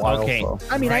in a while. Okay. So.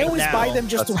 I mean, I always buy them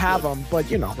just to have them, but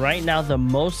Right now, the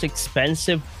most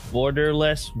expensive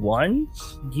borderless one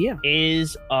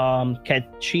is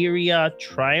Kachiria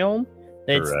Triumph.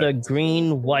 It's the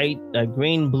green, white,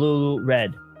 green, blue,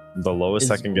 red. The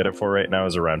lowest I can get it for right now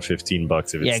is around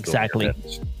 $15 if it's exactly.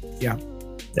 Yeah.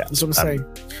 That's what I'm saying.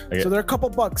 So they're a couple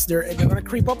bucks. They're gonna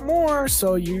creep up more.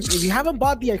 So if you haven't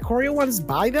bought the Ikoria ones,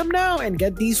 buy them now and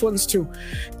get these ones too.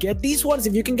 Get these ones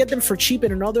if you can get them for cheap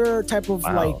in another type of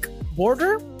like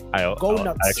border. Go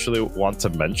nuts. I actually want to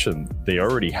mention they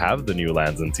already have the new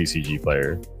lands in TCG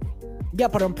Player. Yeah,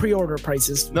 but on pre-order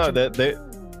prices. No,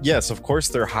 yes, of course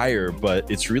they're higher, but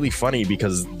it's really funny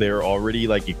because they're already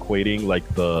like equating like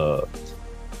the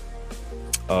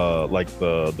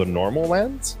normal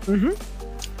lands.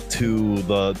 To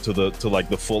like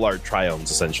the full art triumphs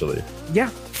essentially. Yeah.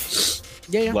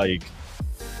 Like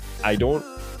I don't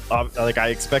like I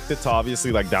expect it to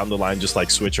obviously like down the line just like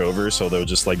switch over, so they'll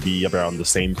just like be around the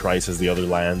same price as the other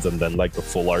lands, and then like the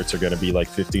full arts are gonna be like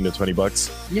 $15 to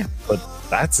 $20. Yeah, but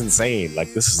that's insane.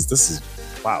 Like this is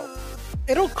wow.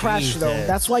 It'll crash though.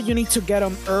 That's why you need to get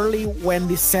them early when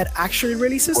the set actually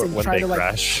releases, Or and when try they to like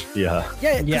crash. Yeah.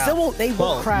 yeah, because they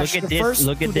will crash look at the this, first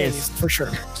look at 2 this. days for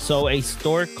sure. So a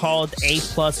store called A+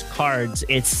 Cards,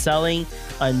 it's selling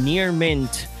a near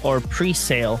mint or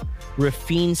pre-sale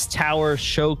Rafine's Tower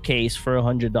showcase for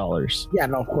 $100. Yeah,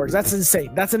 no, of course, that's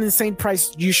insane. That's an insane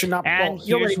price. You should not. And well,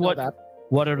 you already here's know that.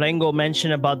 what Orengo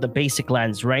mentioned about the basic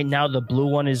lands. Right now, the blue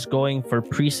one is going for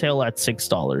pre-sale at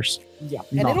 $6. Yeah,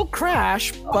 and it'll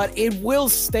crash, but it will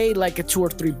stay like a $2 or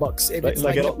 $3. If it's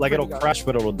It'll crash,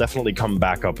 but it'll definitely come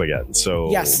back up again. So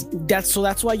yes,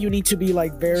 that's why you need to be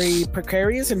like very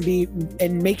precarious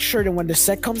and make sure that when the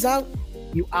set comes out,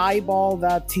 you eyeball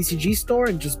that TCG store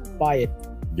and just buy it.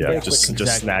 Yeah, just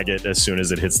snag it as soon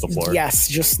as it hits the floor. Yes,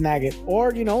 just snag it.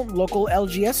 Or, local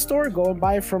LGS store, go and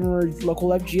buy it from your local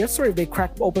LGS store. If they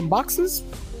crack open boxes,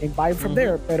 and buy them from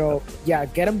there. But yeah,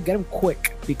 get them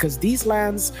quick, because these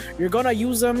lands, you're going to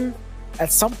use them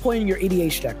at some point in your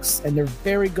EDH decks. And they're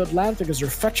very good lands because they're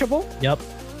fetchable. Yep.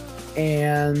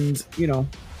 And,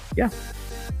 yeah,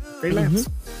 great lands.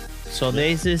 So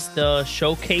this is the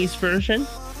showcase version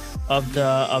of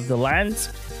the lands.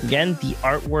 Again, the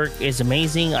artwork is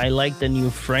amazing. I like the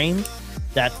new frame.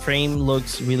 That frame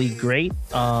looks really great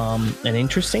and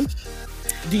interesting.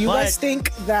 Do you guys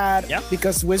think that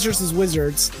because Wizards is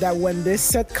Wizards, that when this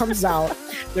set comes out,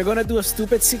 they're gonna do a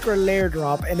stupid secret lair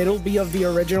drop and it'll be of the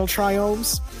original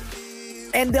triomes,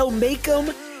 and they'll make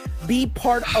them be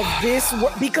part of this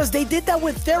because they did that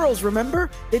with Theros? Remember,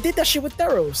 they did that shit with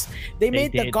Theros. They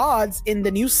made the gods in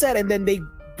the new set, and then they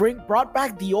brought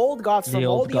back the old gods from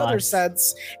all the other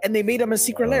sets, and they made them as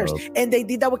secret lairs. And they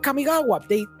did that with Kamigawa.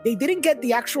 They didn't get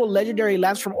the actual legendary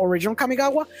lands from original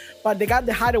Kamigawa, but they got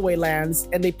the hideaway lands,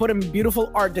 and they put them in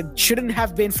beautiful art that shouldn't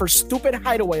have been for stupid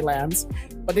hideaway lands,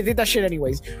 but they did that shit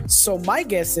anyways. So my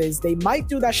guess is they might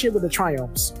do that shit with the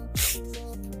triomes.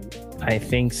 I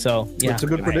think so. Yeah, it's a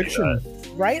good prediction,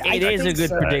 right? It is a good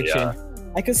prediction.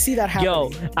 I could see that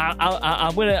happening. Yo,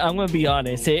 I'm gonna be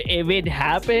honest. If it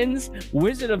happens,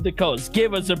 Wizard of the Coast,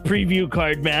 give us a preview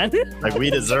card, man. Like, we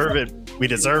deserve it. We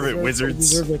deserve it,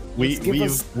 Wizards.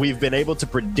 We've been able to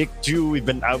predict you. We've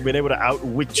been able to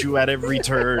outwit you at every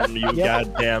turn. You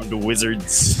goddamned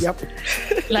Wizards. Yep.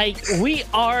 Like, we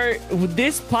are.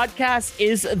 This podcast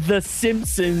is the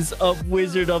Simpsons of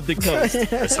Wizard of the Coast.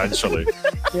 Essentially.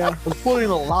 Yeah. We're putting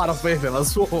a lot of faith in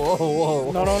us.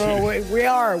 Whoa. No. We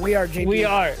are, JP. We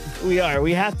are.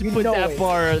 We have to put that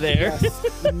bar there. Yes,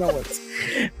 you know it.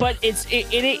 But it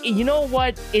you know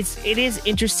what? It is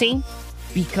interesting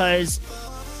because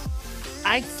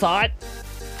I thought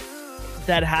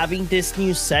that having this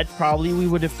new set, probably we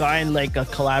would have gotten like a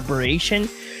collaboration,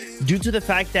 due to the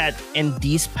fact that in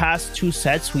these past two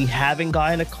sets we haven't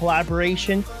gotten a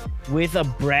collaboration with a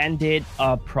branded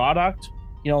product.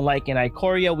 Like in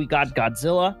Ikoria we got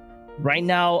Godzilla. Right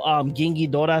now, Gingy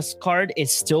Dora's card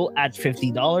is still at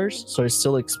 $50, so it's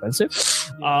still expensive.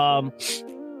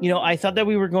 I thought that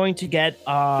we were going to get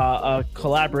a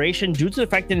collaboration due to the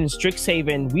fact that in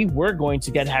Strixhaven we were going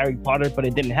to get Harry Potter, but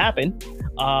it didn't happen.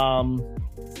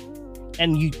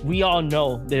 And we all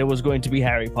know that it was going to be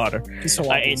Harry Potter. It's so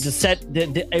obvious. It's a set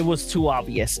it was too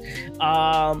obvious.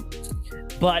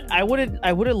 But I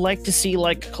would like to see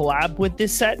like a collab with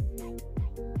this set.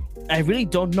 I really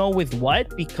don't know with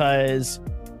what, because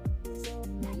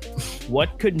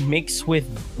what could mix with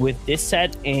this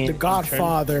set in The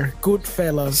Godfather,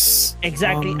 Goodfellas.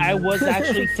 Exactly. I was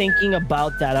actually thinking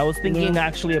about that.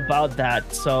 About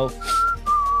that. So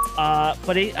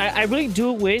but I really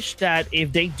do wish that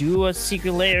if they do a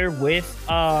secret lair with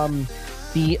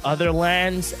the other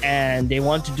lands and they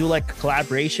want to do like a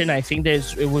collaboration, I think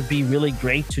it would be really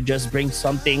great to just bring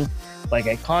something like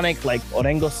iconic, like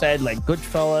Orengo said, like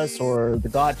Goodfellas or The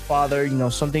Godfather,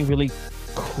 something really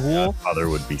cool. Godfather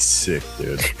would be sick,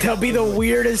 dude. That'll be the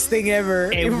weirdest thing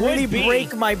ever. It would really be.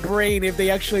 break my brain if they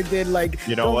actually did like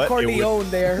Don Corleone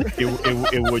there.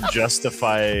 It would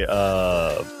justify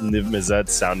Niv Mizzet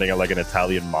sounding like an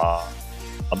Italian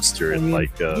mobster in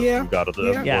God of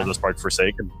the World of Spark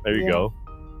Forsaken. There you go.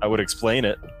 I would explain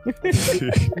it.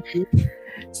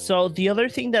 So the other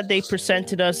thing that they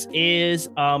presented us is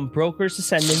Broker's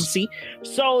Ascendancy.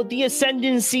 So the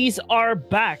Ascendancies are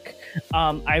back.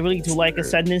 I really do like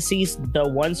Ascendancies. The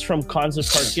ones from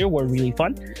Concept Cartier were really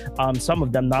fun. Some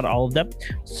of them, not all of them.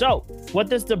 So what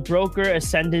does the Broker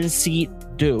Ascendancy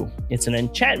do? It's an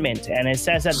enchantment, and it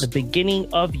says at the beginning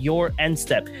of your end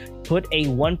step, put a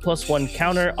 1+1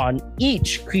 counter on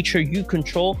each creature you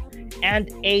control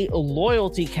and a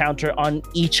loyalty counter on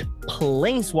each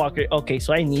planeswalker. Okay,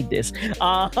 so I need this.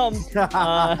 I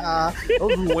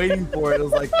was waiting for it. I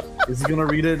was like, is he gonna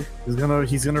read it? He's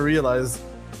gonna realize.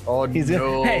 Oh, He's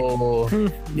no. Hey.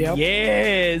 Yep.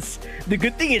 Yes. The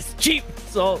good thing is cheap,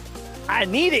 so I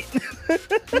need it.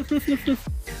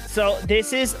 So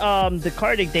this is the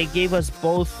card deck. They gave us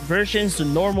both versions, the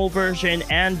normal version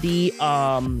and the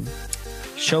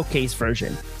showcase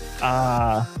version.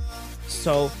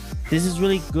 So this is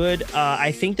really good.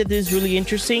 I think that this is really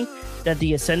interesting that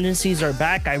the Ascendancies are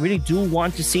back. I really do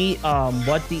want to see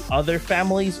what the other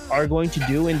families are going to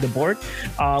do in the board.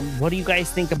 What do you guys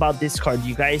think about this card? Do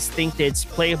you guys think that it's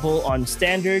playable on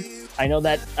Standard? I know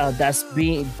that that's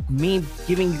being me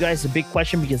giving you guys a big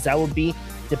question because that would be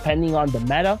depending on the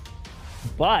meta.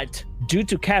 But due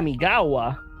to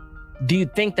Kamigawa, do you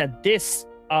think that this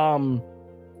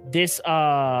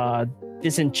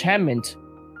enchantment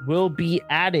will be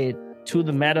added to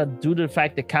the meta due to the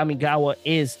fact that Kamigawa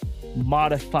is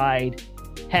modified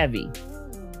heavy?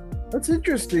 That's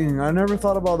interesting. I never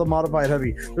thought about the modified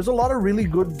heavy. There's a lot of really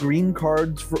good green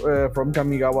cards from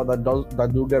Kamigawa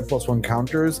that do get +1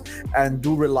 counters and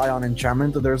do rely on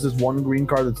enchantment. There's this one green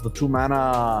card that's the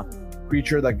 2-mana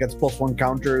creature that gets +1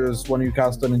 counters when you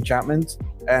cast an enchantment,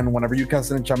 and whenever you cast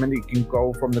an enchantment, it can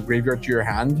go from the graveyard to your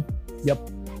hand. Yep.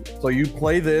 So you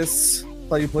play this.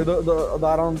 So you play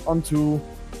that on 2.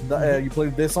 You play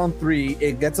this on 3.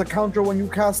 It gets a counter when you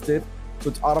cast it, so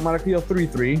it's automatically a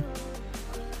 3/3.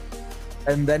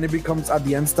 And then it becomes at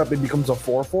the end step, it becomes a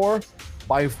 4/4.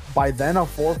 By then, a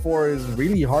 4/4 is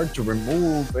really hard to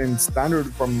remove in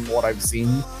Standard, from what I've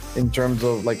seen, in terms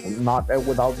of like not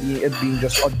without it being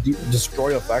just a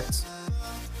destroy effect.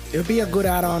 It would be a good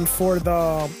add-on for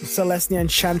the Celestia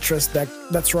Enchantress deck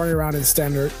that's running around in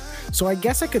Standard. So I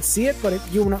guess I could see it, but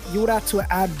you would have to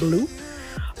add blue.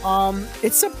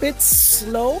 It's a bit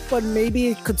slow, but maybe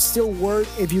it could still work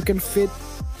if you can fit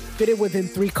it within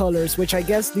 3 colors, which I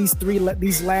guess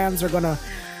these lands are gonna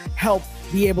help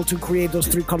be able to create those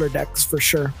 3 color decks for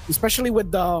sure. Especially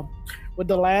with the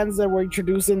lands that were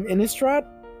introduced in Innistrad,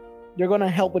 they're gonna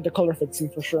help with the color fixing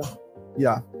for sure.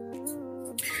 Yeah.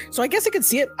 So I guess I could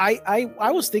see it.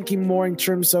 I was thinking more in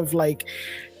terms of like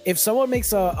if someone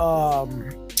makes a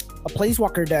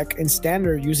Planeswalker deck in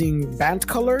Standard using banned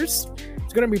colors,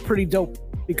 it's gonna be pretty dope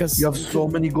because you have so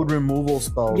many good removal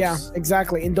spells. Yeah,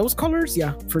 exactly. In those colors,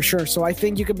 yeah, for sure. So I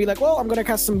think you could be like, well, I'm gonna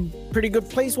cast some pretty good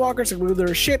Planeswalkers. They're gonna do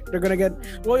their shit. They're gonna get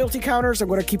loyalty counters. I'm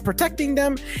gonna keep protecting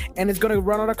them, and it's gonna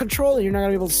run out of control, and you're not gonna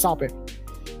be able to stop it.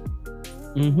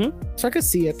 So I could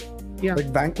see it. Yeah.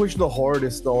 Like Vanquish the Horde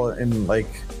is still in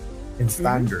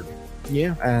Standard.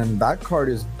 Yeah. And that card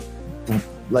is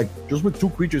like just with 2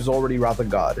 creatures already Wrath of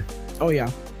God. Oh yeah.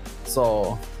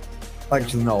 So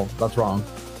actually no, that's wrong.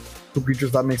 2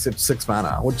 creatures, that makes it 6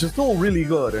 mana, which is still really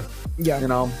good. Yeah. You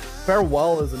know,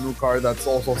 Farewell is a new card that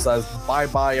also says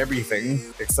bye everything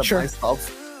except my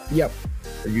stuff. Yep.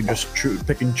 You just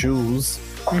pick and choose.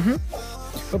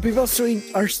 But people are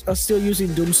still using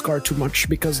Doomscar too much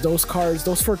because those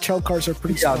 4 cards are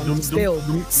pretty strong.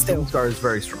 Doomscar is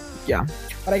very strong. Yeah.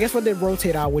 But I guess when they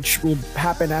rotate out, which will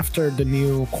happen after the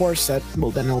new core set,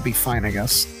 well, then it'll be fine, I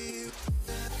guess.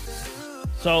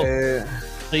 So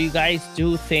you guys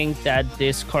do think that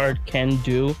this card can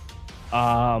do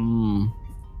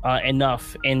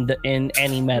enough in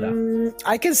any meta?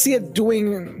 I can see it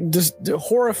doing the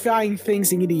horrifying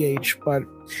things in EDH, but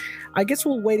I guess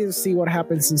we'll wait and see what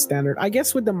happens in Standard. I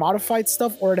guess with the modified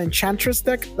stuff or an Enchantress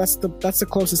deck, that's the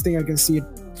closest thing I can see it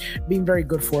being very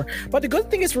good for. But the good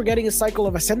thing is we're getting a cycle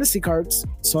of Ascendancy cards,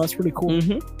 so that's pretty cool.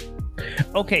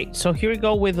 Okay, so here we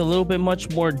go with a little bit much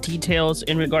more details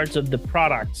in regards of the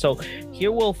product. So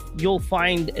here you'll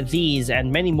find these and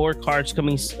many more cards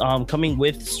coming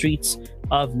with Streets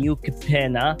of New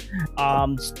Capenna,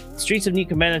 Streets of New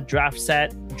Capenna draft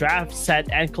set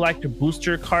and collector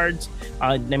booster cards,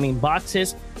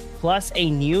 boxes, plus a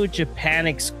new Japan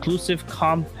exclusive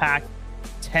compact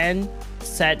 10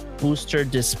 set booster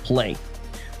display.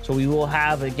 So we will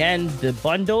have again the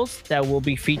bundles that will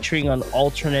be featuring an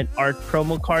alternate art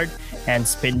promo card and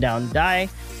spin down die,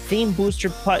 theme booster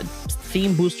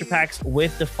packs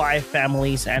with the 5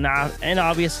 families, and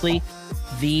obviously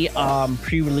the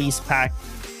pre-release pack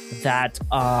that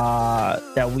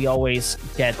that we always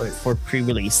get for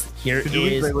pre-release. Here is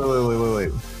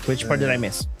wait. which part did I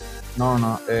miss? No.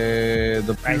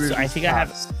 The I think I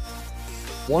have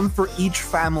one for each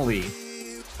family.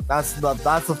 That's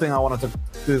the thing I wanted to.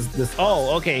 This.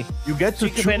 Oh, okay. You get to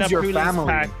Capenna choose your pre-release family.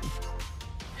 pack.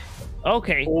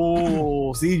 Okay.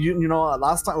 Oh, see, you know,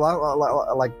 last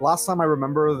time I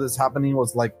remember this happening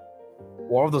was like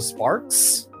War of the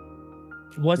Sparks.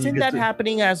 Wasn't that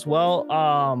happening as well?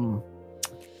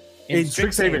 In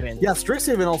Strixhaven. Yeah,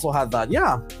 Strixhaven also had that.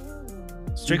 Yeah,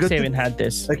 Strixhaven had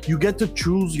this. Like you get to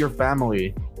choose your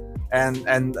family,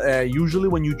 and usually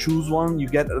when you choose one, you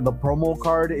get the promo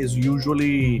card is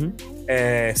usually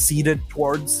seated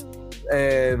towards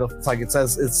it's like it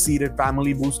says it's seated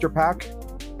family booster pack.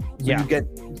 So Yeah,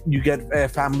 you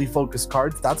get family focused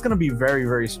cards. That's gonna be very,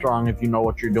 very strong if you know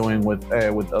what you're doing with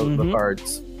the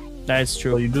cards. that's So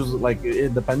true. you just like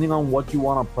depending on what you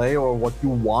want to play or what you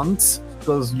want,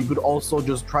 because you could also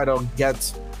just try to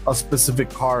get a specific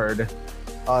card.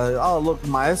 Oh look,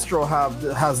 Maestro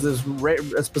has this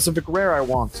a specific rare I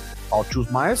want. I'll choose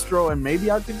Maestro and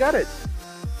maybe I could get it.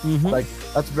 Like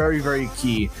that's very, very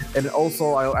key. And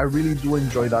also I really do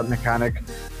enjoy that mechanic.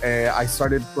 I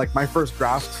started like my first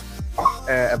draft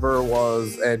ever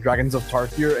was Dragons of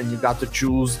Tarkir, and you got to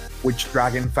choose which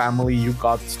dragon family you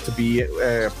got to be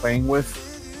playing with,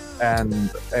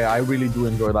 and I really do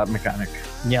enjoy that mechanic.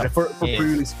 Yeah, for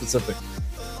really specific.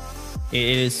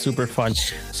 it is super fun.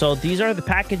 So these are the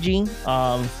packaging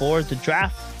for the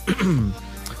draft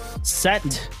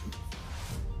set,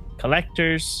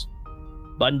 collectors,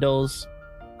 bundles.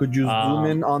 Could you zoom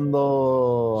in on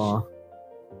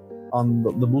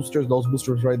the boosters? Those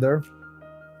boosters right there.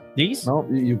 These? No,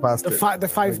 you passed it.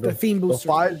 The theme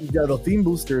boosters. The theme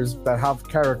boosters that have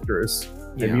characters,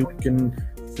 and you can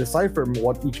decipher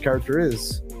what each character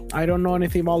is. I don't know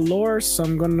anything about lore, so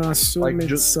I'm gonna assume Like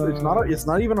it's it's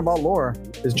not even about lore.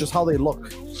 It's just how they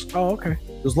look. Oh, okay.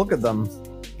 Just look at them.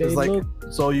 They It's like look-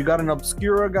 so you got an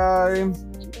Obscura guy,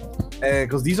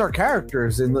 because these are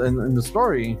characters in the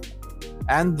story,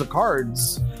 and the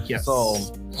cards. Yes. So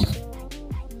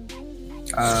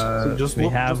just we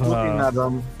have, looking at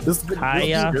them.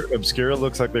 Kaya. Obscura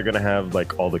looks like they're gonna have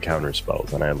like all the counter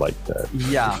spells, and I like that.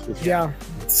 Yeah.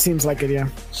 Seems like it. Yeah.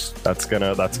 That's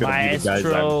gonna be the guys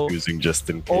Maestro. I'm choosing just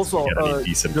in case Also, we get any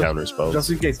decent counter spells. Just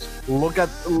in case, look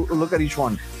at each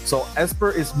one. So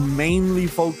Esper is mainly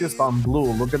focused on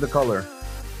blue. Look at the color.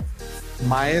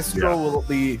 Maestro will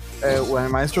be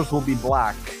when Maestros will be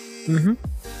black.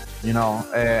 You know,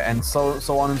 and so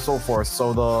on and so forth.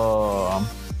 So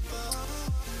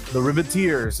the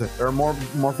Riveteers, they're more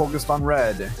focused on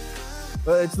red.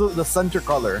 But it's the center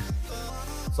color.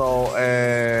 So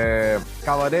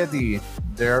Cavaretti,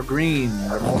 they're green.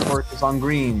 They're more focused on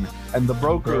green. And the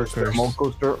brokers. They're more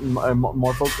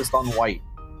focused on white.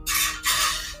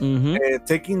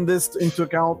 Taking this into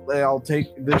account, I'll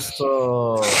take this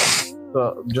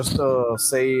just to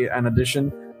say an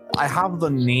addition. I have the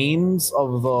names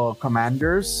of the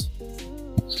commanders,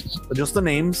 just the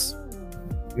names,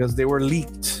 because they were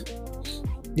leaked.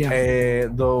 Yeah.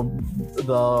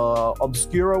 The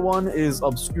Obscura one is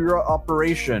Obscura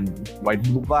Operation, white,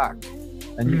 blue, black.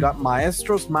 And you got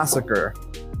Maestro's Massacre,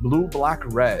 blue, black,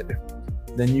 red.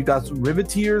 Then you got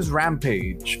Riveteers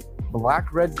Rampage,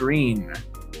 black, red, green.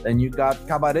 Then you got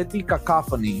Cabaretti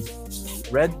Cacophony,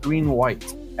 red, green,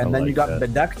 white. And then you got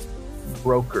Bedecked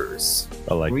Brokers,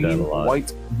 I like green, that a lot.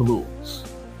 white, blue.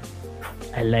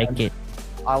 I like it.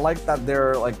 I like that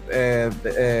they're like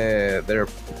they're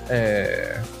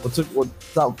what's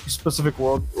that specific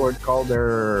word called?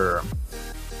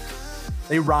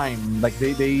 They rhyme, like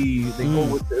they go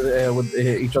with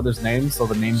each other's names, so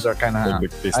the names are kind of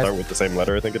They start with the same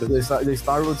letter, I think it is. they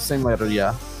start with the same letter,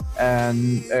 yeah.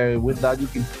 And with that, you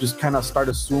can just kind of start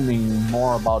assuming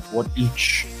more about what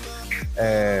each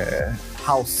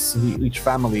house, each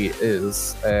family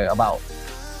is about.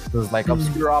 Because like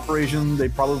Obscure Operation, they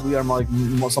probably are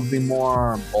something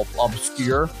more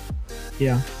obscure.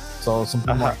 Yeah. So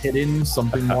something more hidden,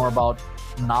 something more about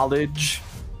knowledge,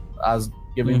 as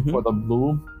given for the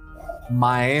blue.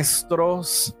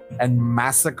 Maestros and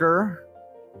Massacre,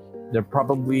 they're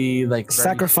probably like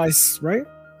Sacrifice, right?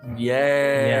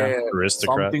 Yeah.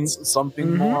 Aristocrats.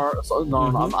 Something more. So,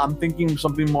 no, I'm thinking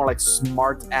something more like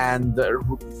smart and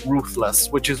ruthless,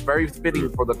 which is very fitting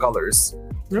for the colors.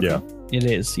 Yeah. It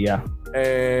is, yeah.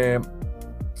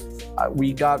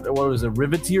 We got, what was it?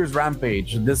 Riveteers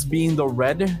Rampage. This being the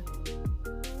red.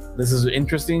 This is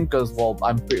interesting because, well,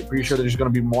 I'm pretty sure they're just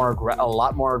going to be a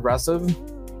lot more aggressive.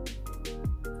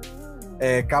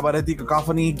 Cabaretti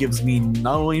Cacophony gives me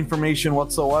no information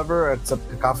whatsoever, except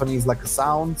cacophony is like a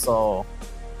sound. So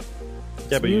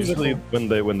yeah, but usually when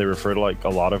they refer to like a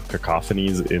lot of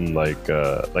cacophonies in like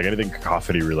anything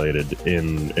cacophony related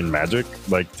in Magic,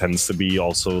 like tends to be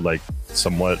also like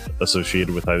somewhat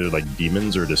associated with either like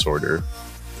demons or disorder.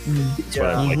 So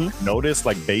I've like noticed,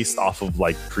 like based off of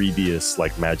like previous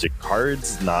like Magic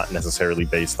cards, not necessarily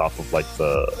based off of like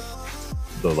the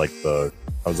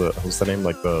how's the name,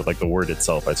 like the word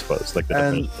itself, I suppose, like the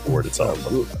definition of the word itself.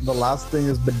 The last thing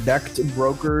is bedecked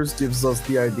brokers gives us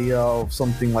the idea of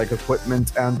something like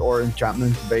equipment and or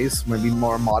enchantment based, maybe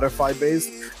more modified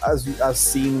based, as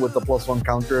seen with the +1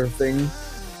 counter thing.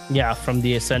 Yeah, from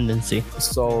the ascendancy.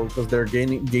 So because they're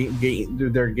getting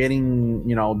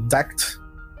decked.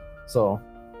 So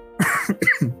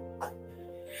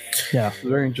yeah,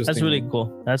 very interesting. That's really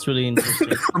cool. That's really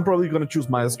interesting. I'm probably gonna choose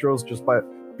Maestros just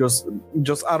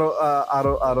out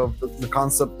of the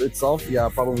concept itself. Yeah,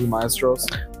 probably Maestros.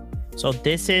 So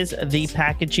this is the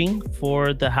packaging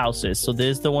for the houses. So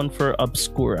this is the one for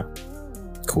Obscura.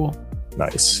 Cool.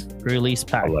 Nice. Release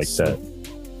pack. I like that.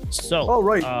 So oh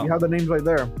right, you have the names right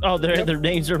there. Oh, their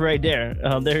names are right there.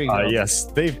 There you go. Yes,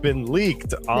 they've been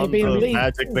leaked on the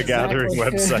Magic the Gathering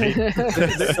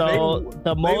website. So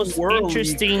the most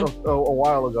interesting a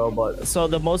while ago, but so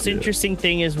the most interesting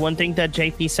thing is one thing that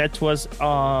JP said was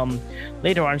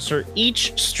later on, sir.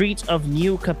 Each Street of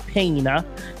New Capenna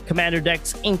commander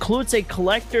decks includes a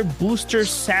collector booster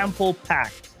sample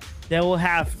pack that will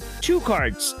have 2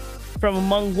 cards from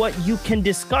among what you can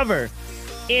discover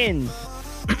in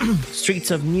Streets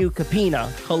of New Capenna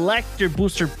collector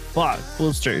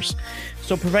boosters,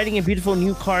 so providing a beautiful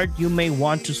new card you may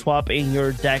want to swap in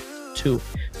your deck too.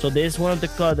 So this is one of the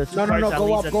 2 cards. No,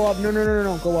 go up.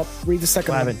 No, go up. Read the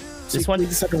second one. This one. Read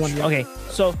the second one. Yeah. Okay,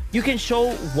 so you can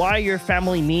show why your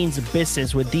family means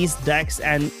business with these decks,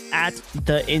 and at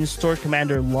the in-store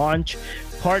commander launch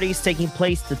parties taking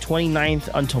place the 29th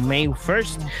until May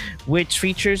 1st, which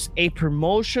features a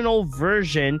promotional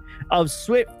version of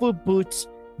Swiftfoot boots,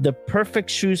 the perfect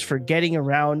shoes for getting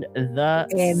around the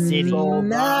city. So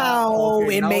now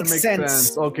it makes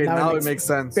sense. Okay, now it makes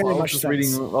sense. Very I was much just sense.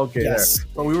 reading. Okay, Yes. there.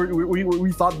 So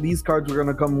we thought these cards were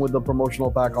gonna come with the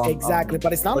promotional pack on. Exactly,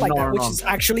 but it's not like that, which is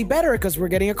actually better because we're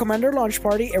getting a commander launch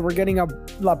party and we're getting a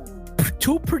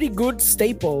 2 pretty good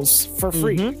staples for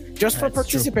free just for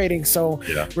participating. So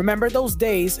remember those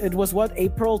days. It was what,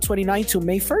 April 29th to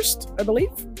May 1st, I believe.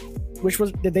 Which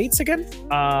was the dates again?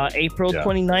 April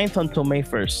 29th until May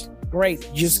 1st. Great.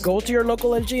 Just go to your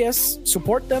local LGS,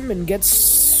 support them, and get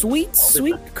sweet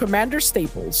commander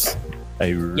staples. I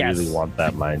really want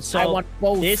that mine. So I want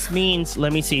both. This means,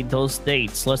 let me see those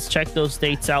dates. Let's check those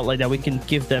dates out like that. We can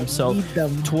give them. So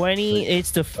 20,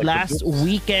 it's the last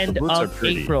weekend of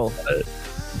April.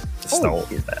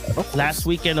 Last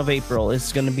weekend of April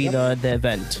is going to be the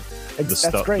event.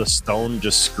 That's great. The stone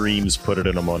just screams, put it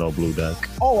in a mono blue deck.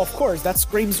 Oh, of course. That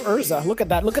screams Urza. Look at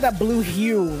that. Look at that blue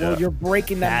hue where you're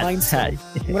breaking that mindset.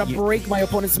 I'm going to break my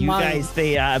opponent's mind.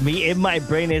 You guys, me in my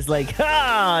brain is like,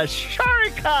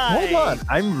 Sharikai! Hold on.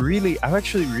 I'm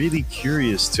actually really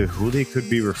curious to who they could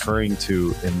be referring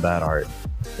to in that art.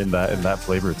 In that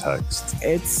flavor text,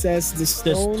 it says the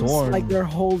stones, like their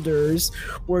holders,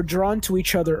 were drawn to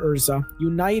each other. Urza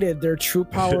united their true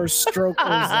power. Stroke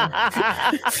Urza.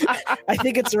 I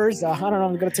think it's Urza. I don't know.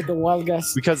 I'm gonna take a wild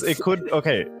guess because it could.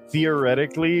 Okay,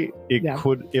 theoretically, it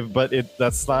could.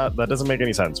 That doesn't make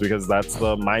any sense because that's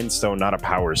the Mind Stone, not a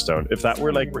Power Stone. If that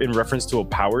were like in reference to a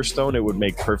Power Stone, it would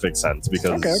make perfect sense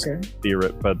because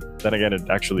but then again, it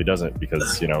actually doesn't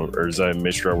because Urza and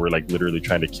Mishra were like literally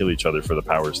trying to kill each other for the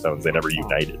Power Stones. They never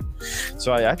united.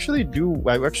 So I actually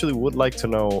would like to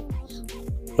know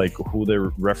like who they're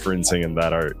referencing in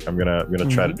that art. I'm gonna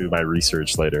try to do my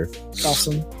research later.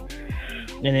 Awesome.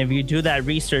 And if you do that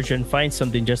research and find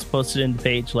something, just post it in the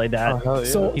page like that.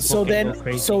 So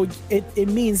it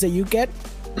means that you get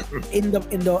in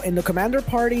the commander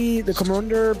party, the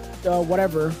commander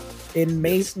whatever in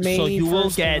May. So you will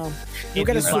get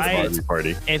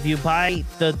party. If you buy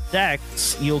the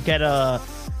decks, you'll get a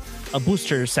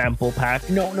booster sample pack.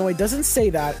 No, it doesn't say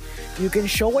that. You can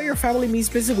show what your family means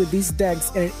business with these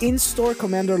decks in an in-store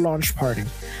commander launch party.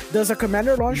 Does a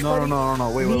commander launch party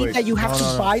wait. that you have to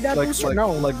buy that booster? The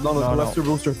collector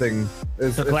booster thing.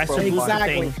 The collector booster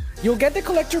thing. You'll get the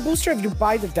collector booster if you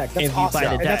buy the deck. That's awesome.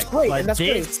 And that's great.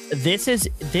 This is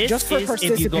just for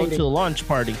if you go to the launch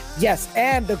party. Yes,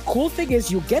 and the cool thing is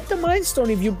you get the Mind Stone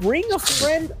if you bring a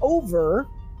friend over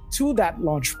to that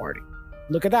launch party.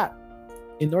 Look at that.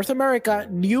 In North America,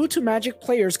 new to Magic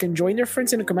players can join their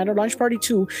friends in a Commander Launch Party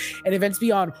 2 and events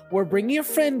beyond, where bringing a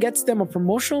friend gets them a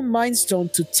promotional Mind Stone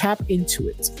to tap into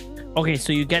it. Okay,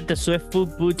 so you get the Swift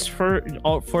Foot Boots for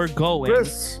going.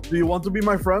 Chris, do you want to be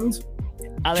my friend?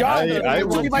 John, I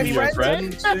will my be your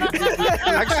friend? friend.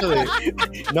 Actually,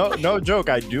 no joke.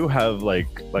 I do have like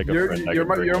a friend.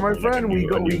 You're my friend. We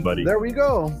go, buddy. there we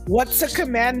go. What's a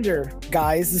commander,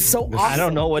 guys? It's so awesome. I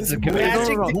don't know what's a commander.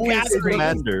 Magic No, the who is a Gathering.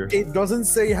 Commander. It doesn't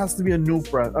say it has to be a new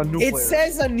friend, a new It player.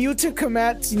 says a new to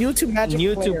Magic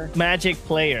New player. to Magic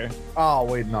player. Oh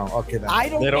wait, no. Okay, then. I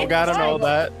don't. They don't gotta know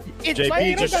that. It's like-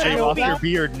 JP, just they don't shave gotta off know your that.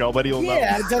 beard. Nobody will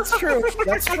Yeah, know. that's true.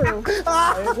 That's true.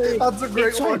 I agree. That's a great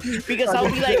It's one. because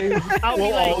I'll be like,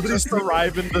 We'll all just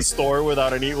arrive in the store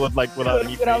without any Without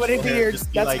any facial hair, beards.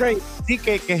 just be That's like, great. "Sí,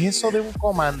 ¿qué es eso de un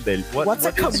commander? What's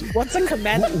a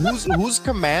commander? Who's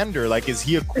commander? Like, is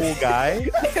he a cool guy?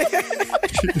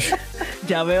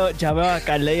 ya veo a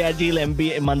Carla y allí le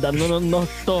mandándonos unos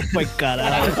topos,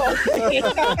 carajo.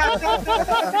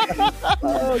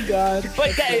 Oh god.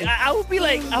 But I would be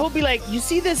like, you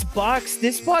see this box?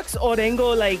 This box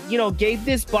Orengo, like, gave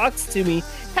this box to me.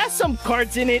 Has some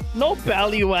cards in it, no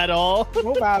value at all.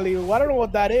 No value. I don't know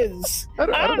what that is. I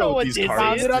don't know what these this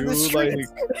cards is. Found it on the do. street.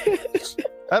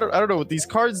 Like, I don't know what these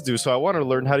cards do, so I want to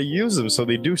learn how to use them. So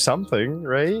they do something,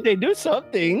 right? They do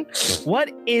something. What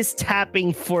is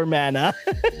tapping for mana?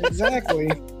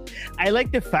 Exactly. I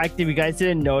like the fact that you guys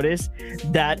didn't notice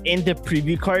that in the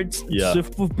preview cards, Yeah.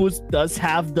 Swift Foot Boots does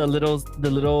have the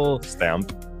little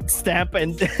Stamp. stamp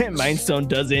and Mind Stone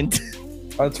doesn't.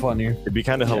 That's funny. It'd be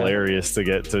kind of hilarious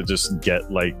to just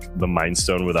get like the Mind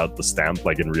Stone without the stamp,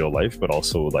 like in real life, but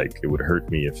also like it would hurt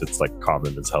me if it's like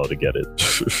common as hell to get it.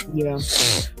 Yeah.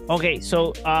 Okay,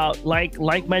 so like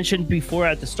mentioned before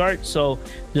at the start, so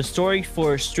the story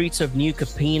for Streets of New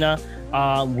Capenna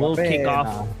will kick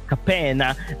off.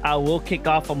 Capenna will kick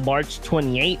off on March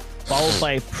 28th, followed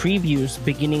by previews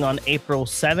beginning on April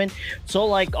 7th. So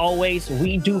like always,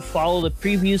 we do follow the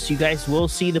previews. You guys will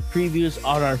see the previews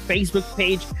on our Facebook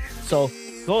page. So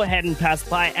go ahead and pass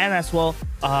by, and as well,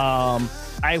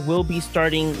 I will be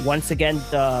starting once again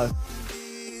the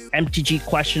MTG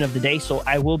question of the day. So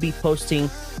I will be posting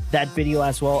that video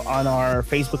as well on our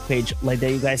Facebook page, like that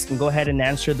you guys can go ahead and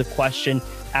answer the question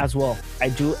as well. I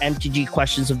do MTG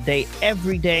questions of the day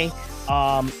every day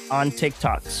on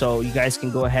TikTok, so you guys can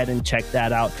go ahead and check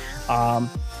that out.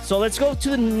 So let's go to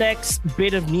the next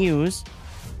bit of news.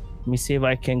 Let me see if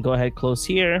I can go ahead, close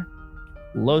here,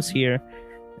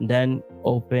 and then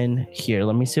open here.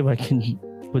 Let me see if I can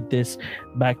put this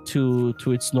back to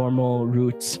its normal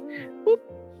roots. Boop.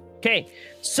 Okay,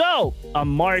 so on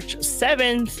March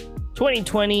 7th,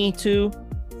 2022,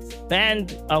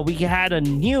 we had a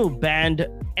new banned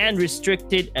and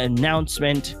restricted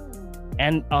announcement,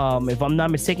 and if I'm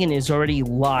not mistaken, it's already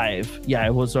live. Yeah,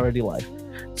 it was already live.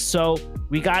 So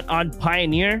we got on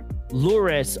Pioneer,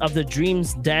 Luris of the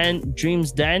Dream's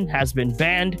Den has been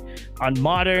banned. On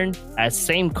Modern, as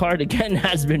same card again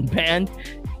has been banned.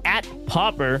 At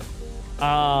Pauper,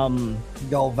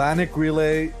 Galvanic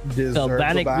Relay deserved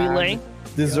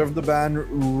the ban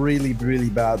really, really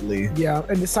badly. Yeah,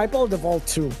 and Disciple of the Vault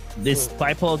too. This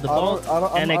Disciple of the Vault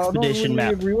and I Expedition don't really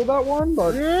map. agree with that one,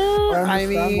 but I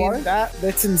understand mean, why.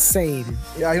 that's insane.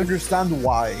 yeah, I understand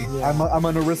why. Yeah. I'm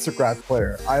an aristocrat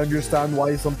player. I understand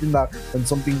why something that when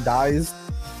something dies,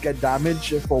 get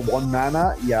damage for 1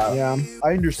 mana. Yeah,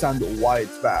 I understand why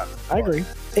it's bad. I agree.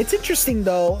 It's interesting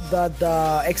though that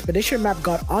the Expedition map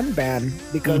got unbanned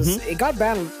because it got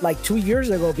banned like 2 years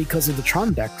ago because of the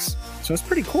Tron decks. So it's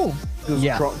pretty cool. Because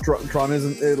Yeah. Tron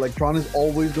isn't like Tron is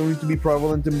always going to be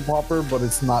prevalent in Pauper, but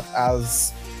it's not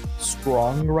as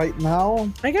strong right now.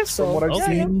 I guess so. From what I've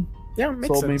Okay. seen. Yeah, makes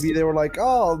So sense. maybe they were like,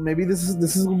 oh, maybe this is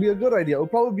gonna be a good idea. It'll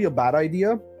probably be a bad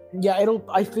idea. Yeah,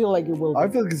 I feel like it will. I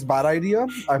feel like it's a bad idea.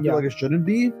 I feel Yeah. like it shouldn't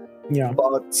be. Yeah.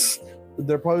 But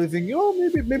they're probably thinking, oh,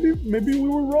 maybe we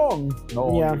were wrong.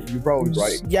 No, Yeah. you're probably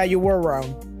right. Yeah, you were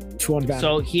wrong. To unban.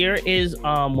 So here is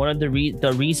one of the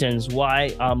reasons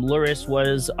why Luris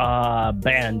was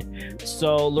banned.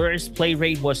 So Luris play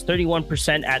rate was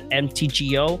 31% at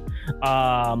MTGO.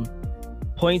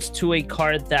 Points to a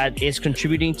card that is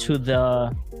contributing to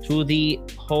the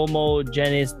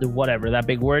homogeneous, the whatever that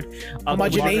big word,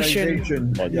 Homogenation.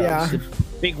 Modernization. Yeah.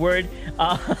 big word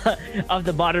of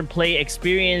the modern play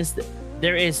experience.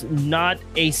 there is not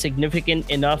a significant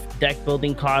enough deck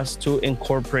building cost to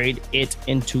incorporate it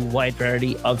into wide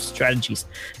variety of strategies,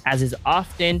 as is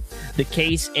often the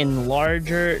case in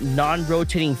larger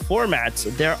non-rotating formats.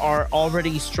 There are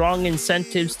already strong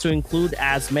incentives to include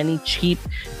as many cheap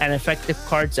and effective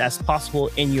cards as possible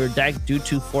in your deck due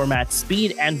to format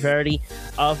speed and variety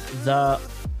of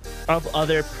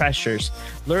other pressures.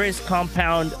 Lures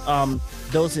compound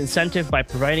those incentives by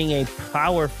providing a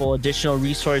powerful additional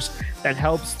resource that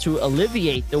helps to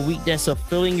alleviate the weakness of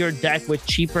filling your deck with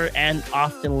cheaper and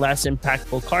often less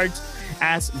impactful cards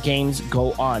as games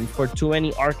go on. For too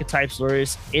many archetypes,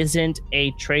 Lures isn't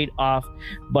a trade-off,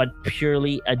 but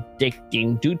purely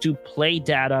addicting due to play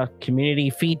data, community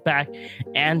feedback,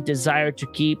 and desire to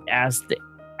keep as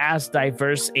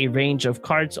diverse a range of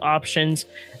cards options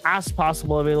as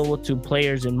possible available to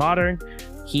players in Modern.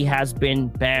 He has been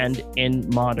banned in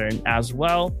Modern as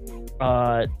well.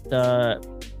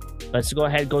 Let's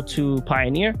go to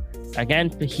Pioneer.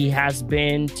 Again, he has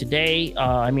been today,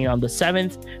 on the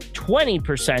 7th,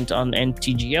 20% on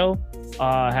MTGO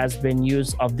has been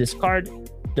used of this card.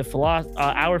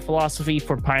 Our philosophy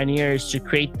for Pioneer is to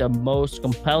create the most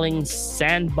compelling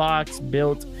sandbox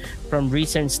built from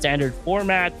recent standard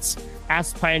formats.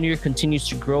 As Pioneer continues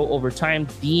to grow over time,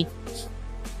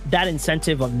 that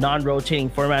incentive of non-rotating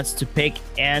formats to pick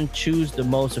and choose the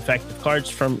most effective cards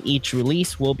from each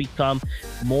release will become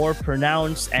more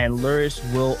pronounced, and Lures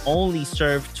will only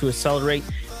serve to accelerate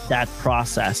that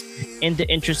process in the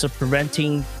interest of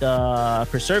preserving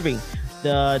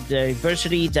the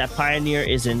diversity that Pioneer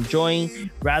is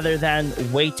enjoying, rather than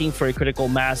waiting for a critical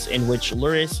mass in which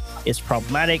Lures is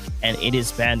problematic and it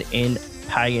is banned in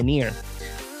Pioneer.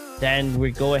 Then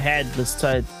we go ahead, let's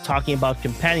start talking about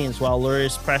companions. While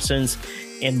Lures' presence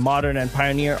in Modern and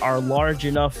Pioneer are large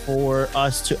enough for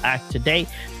us to act today,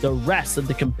 the rest of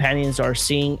the companions are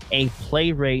seeing a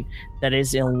play rate that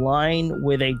is in line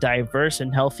with a diverse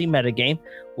and healthy metagame.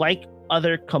 Like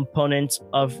other components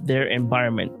of their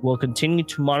environment, we'll continue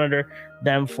to monitor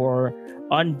them for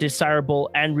undesirable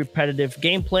and repetitive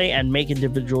gameplay and make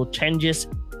individual changes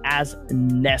as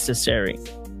necessary.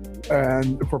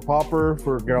 And for Pauper,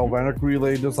 for Galvanic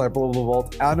Relay, Disciple of the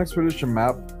Vault, and Expedition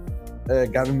Map,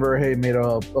 Gavin Verhey made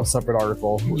a separate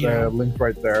article, linked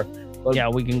right there.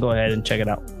 But we can go ahead and check it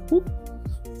out. Whoop.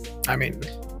 I mean,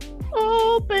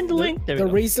 open the link. The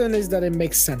reason is that it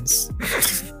makes sense.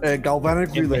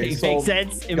 Galvanic Relay. It makes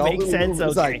sense. It makes sense.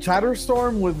 It's okay. like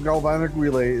Chatterstorm with Galvanic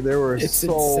Relay. They were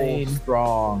insane.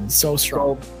 Strong. So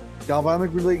strong. So,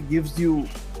 Galvanic Relay gives you,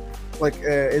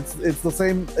 it's the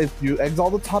same. If you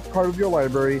exile the top card of your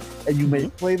library and you may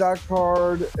play that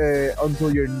card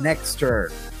until your next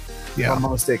turn. Yeah. If I'm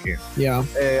not mistaken. Yeah.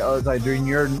 During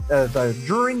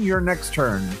your next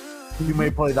turn, you may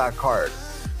play that card.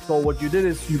 So what you did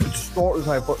is you could store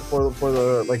for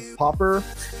the Pauper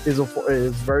is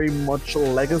very much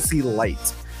legacy light.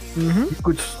 Mm-hmm. You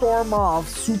could storm off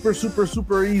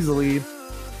super easily.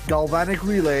 Galvanic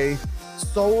Relay,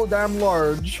 so damn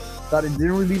large that it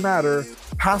didn't really matter.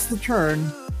 Past the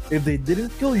turn, if they didn't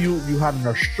kill you, you had an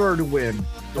assured win.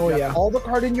 All the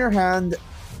card in your hand,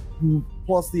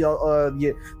 plus the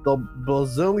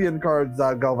bazillion cards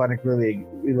that Galvanic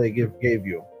Relay gave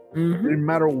you. Mm-hmm. It didn't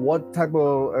matter what type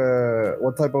of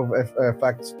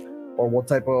effect or what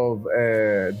type of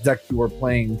deck you were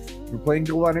playing. If you're playing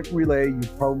Galvanic Relay, you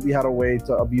probably had a way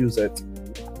to abuse it,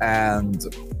 and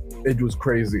it was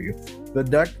crazy. The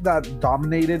deck that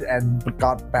dominated and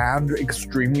got banned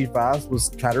extremely fast was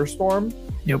Chatterstorm.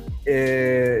 Yep.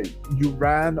 You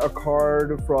ran a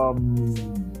card from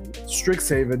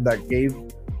Strixhaven that gave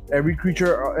every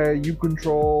creature you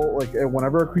control,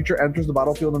 whenever a creature enters the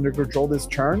battlefield under control this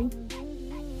turn,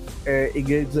 it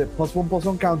gives a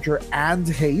 +1/+1 counter and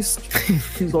haste.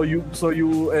 so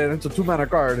you and it's a 2-mana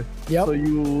card. Yep.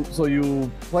 So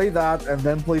you play that and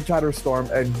then play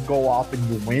Chatterstorm and go off and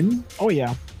you win. Oh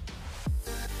yeah.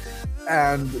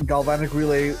 And Galvanic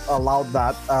Relay allowed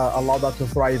that to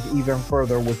thrive even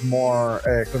further with more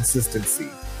consistency.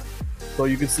 So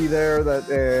you can see there that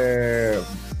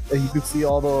you could see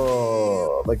all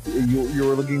the you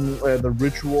were looking at the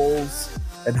rituals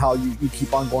and how you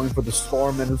keep on going for the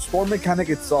storm, and the storm mechanic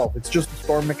itself. It's just the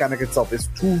storm mechanic itself is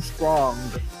too strong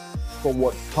for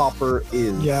what Pauper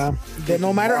is. Yeah.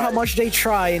 No matter how much they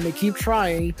try, and they keep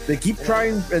trying, and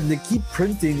they keep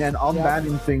printing and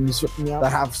unbanning things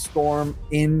that have storm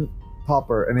in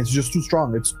Pauper, and it's just too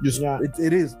strong. It's just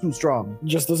it is too strong. It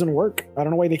just doesn't work. I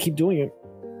don't know why they keep doing it.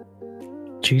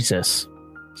 Jesus.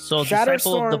 So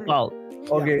Disciple of the Vault.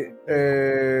 Okay,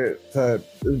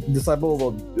 Disciple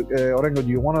of Orengo, do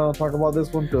you want to talk about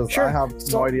this one? Because Sure. I have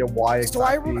no idea why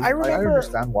exactly. I remember.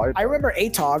 understand why. I remember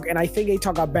ATOG, and I think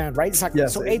ATOG got banned, right? Exactly.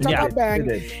 Yes, So it ATOG got did.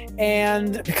 banned, It did.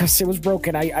 and because it was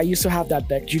broken, I used to have that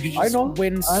deck. You could just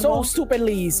win so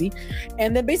stupidly easy,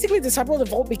 and then basically Disciple of the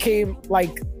Vault became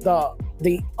like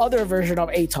the other version of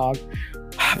ATOG.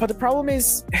 But the problem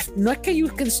is, not that you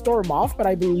can store them off, but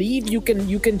I believe you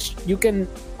can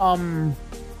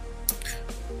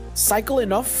cycle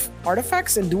enough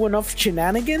artifacts and do enough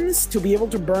shenanigans to be able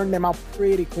to burn them out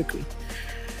pretty quickly.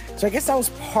 So I guess that was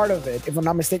part of it, if I'm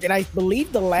not mistaken. And I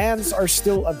believe the lands are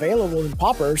still available in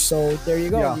Pauper, so there you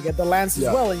go. Yeah. You get the lands as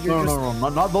well. And you're No,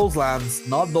 not those lands.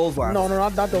 Not those lands. No,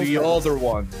 not those. The lands. other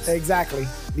ones. Exactly,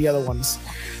 the other ones.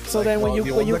 So Like, then when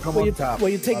the ones that come on you tap.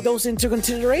 take those into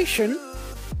consideration,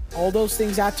 all those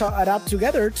things add up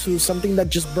together to something that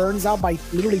just burns out by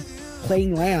literally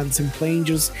playing lands and playing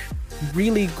just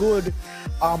really good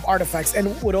artifacts, and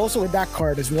with that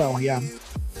card as well. Yeah.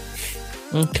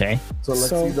 Okay. So let's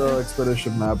see the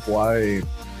expedition map. Why?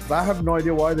 I have no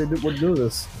idea why they would do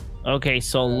this. Okay,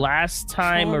 so last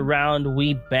time around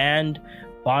we banned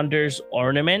Bonder's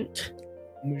Ornament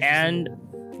and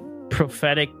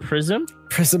Prophetic Prism.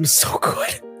 Prism's so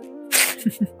good.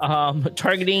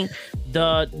 Targeting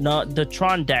the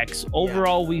Tron decks.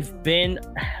 Overall, we've been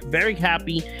very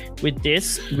happy with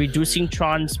this. Reducing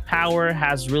Tron's power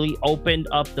has really opened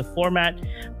up the format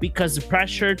because the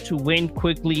pressure to win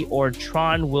quickly or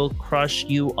Tron will crush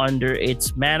you under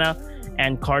its mana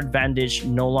and card advantage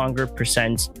no longer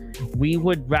presents. We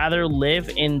would rather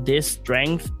live in this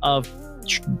strength of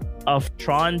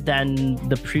Tron than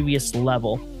the previous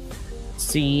level.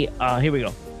 See, here we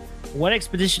go. One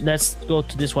expedition, let's go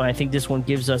to this one. I think this one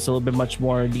gives us a little bit much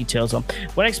more details on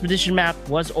what expedition map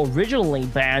was originally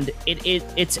banned.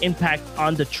 Its impact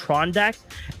on the Tron deck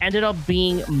ended up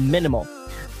being minimal.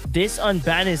 This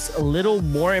unban is a little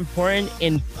more important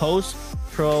in post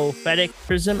Prophetic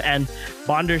Prism and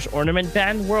Bonder's Ornament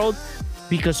ban world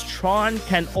because Tron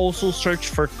can also search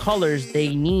for colors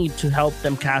they need to help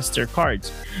them cast their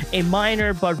cards. A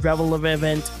minor but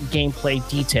relevant gameplay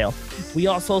detail. We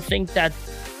also think that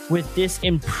with this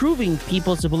improving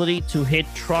people's ability to hit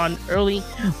Tron early,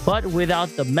 but without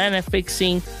the mana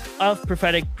fixing of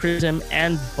Prophetic Prism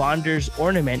and Bonder's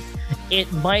Ornament,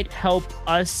 it might help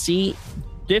us see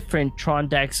different Tron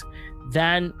decks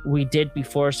than we did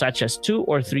before, such as 2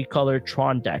 or 3 color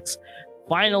Tron decks.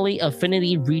 Finally,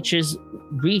 Affinity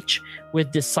reach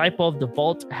with Disciple of the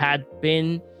Vault had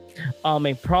been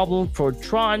a problem for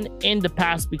Tron in the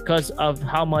past because of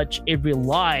how much it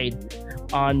relied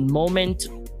on Moment's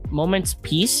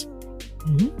Peace.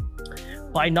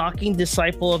 By knocking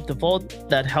Disciple of the Vault,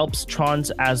 that helps Tron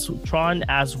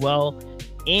as well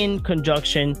in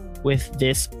conjunction with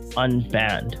this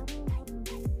unbanned.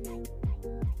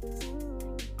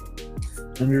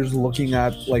 And you're just looking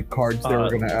at like cards they were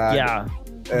gonna add. Yeah.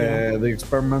 The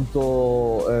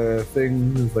experimental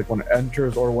thing is like when it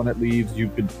enters or when it leaves, you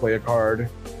could play a card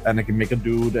and it can make a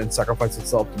dude and sacrifice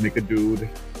itself to make a dude.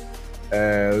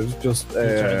 Just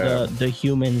the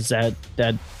humans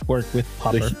that work with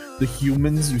Popper. The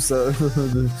humans, you said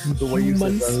the way you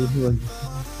said that.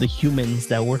 The humans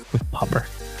that work with Popper.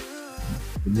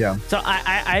 Yeah. So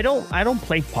I don't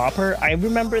play Popper. I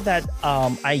remember that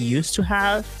I used to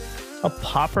have a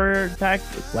Popper deck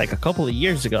like a couple of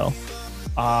years ago.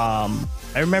 I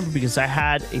remember because I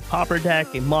had a Popper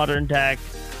deck, a Modern deck,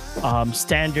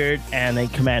 Standard, and a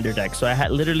Commander deck. So I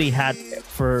had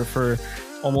for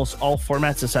almost all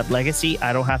formats except Legacy.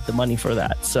 I don't have the money for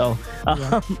that. So,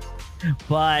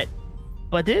 but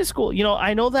it is cool. You know,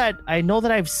 I know that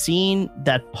I've seen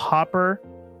that Popper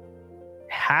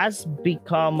has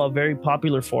become a very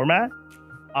popular format.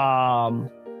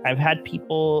 I've had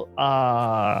people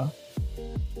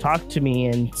talk to me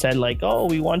and said like, oh,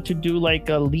 we want to do like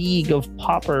a league of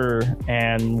Popper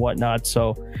and whatnot.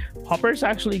 So Popper is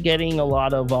actually getting a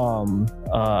lot of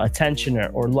attention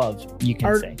or love, you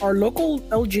can say. Our local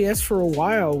LGS for a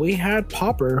while, we had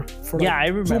Popper for I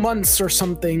remember 2 months or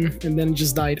something, and then it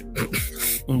just died.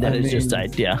 And then it just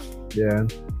died. Yeah.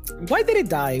 Why did it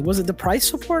die? Was it the price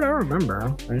support? I don't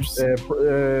remember.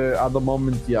 At the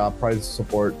moment, price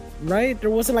support. Right? There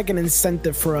wasn't like an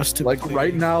incentive for us to like play.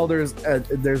 Right now. There's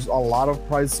a lot of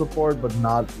price support, but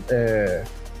not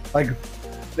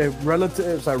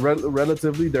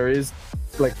relatively there is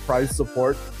like price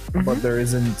support, but there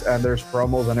isn't, and there's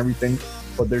promos and everything,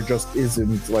 but there just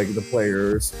isn't like the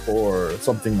players for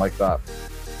something like that.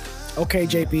 Okay,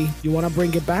 JP, you want to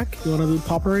bring it back? You want to do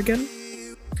Popper again?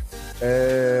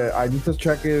 I need to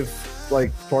check if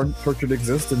like Tortured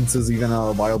Existence is even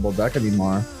a viable deck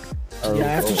anymore.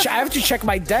 Yeah, I have to check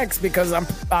my decks because I'm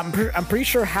pretty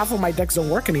sure half of my decks don't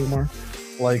work anymore.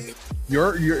 Like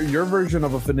your version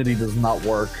of Affinity does not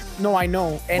work. No, I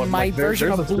know, and But, my like,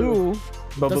 version of Blue.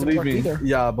 But Doesn't believe work me, either.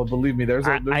 there's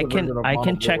a I version of can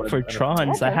Mono check Blue for and-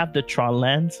 Trons. I Okay. have the Tron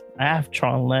lens. I have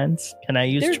Tron lens. Can I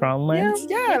use There- Tron lens?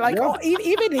 Yeah, like Yeah. oh,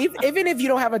 even if you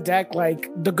don't have a deck, like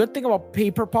the good thing about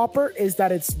Paper Popper is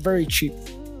that it's very cheap.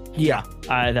 Yeah,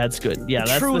 that's good. Yeah, It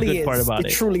that's the truly good is. part about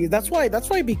it. Truly, that's why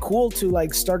it'd be cool to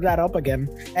like start that up again.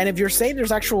 And if you're saying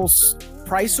there's actual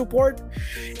price support,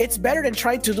 it's better than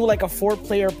trying to do like a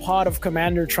 4-player pod of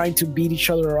Commander trying to beat each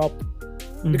other up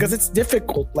Mhm. because it's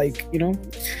difficult. Like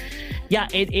Yeah,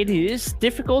 it is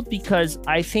difficult because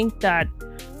I think that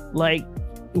like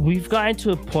we've gotten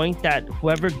to a point that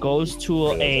whoever goes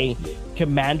to a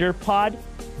commander pod,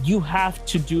 you have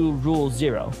to do rule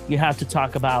 0. You have to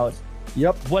talk about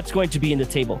Yep. what's going to be in the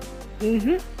table.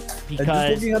 mm-hmm. And just Because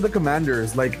looking at the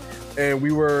commanders, like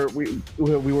we were.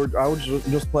 I was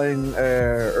just playing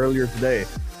earlier today,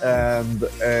 and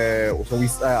so we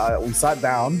sat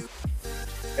down.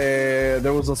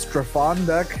 There was a Strefan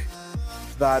deck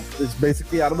that is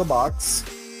basically out of the box.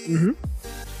 Mhm.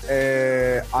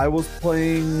 I was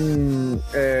playing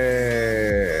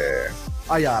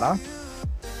Ayara.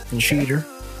 Cheater.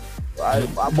 But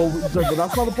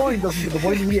that's not the point. The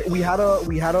point is we had a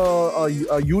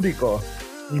Yuriko.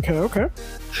 Okay.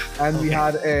 And we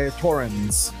had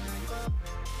Torrens.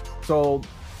 So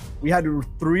we had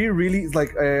 3 really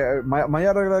like my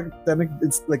other deck.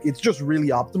 It's just really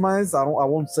optimized. I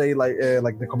won't say like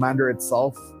the commander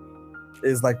itself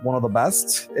is like one of the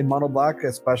best in mono black,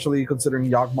 especially considering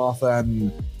Yawgmoth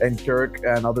and Kirk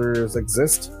and others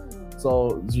exist.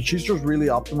 So she's just really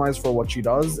optimized for what she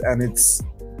does, and it's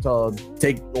to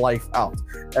take life out.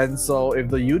 And so if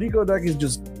the Yuriko deck is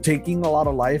just taking a lot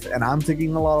of life and I'm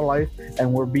taking a lot of life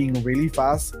and we're being really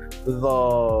fast, the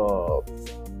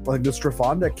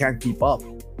Strefan deck can't keep up.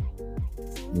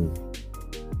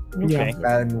 okay.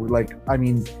 And like I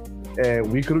mean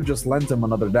we could have just lent him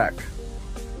another deck,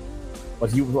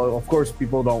 but of course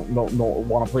people don't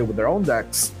want to play with their own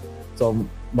decks. So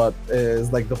but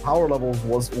it's like the power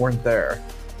levels weren't there.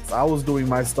 So I was doing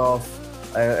my stuff,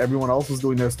 everyone else was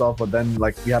doing their stuff, but then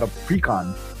like we had a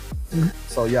pre-con.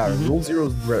 So yeah, rule 0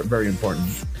 is very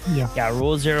important. Yeah,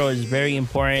 rule 0 is very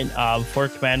important for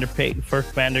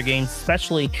commander games,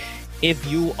 especially if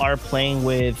you are playing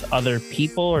with other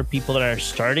people or people that are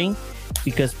starting,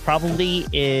 because probably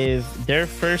if their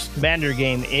first commander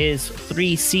game is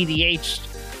 3 CDH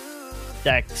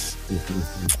decks,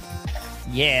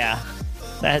 yeah,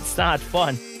 that's not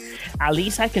fun. At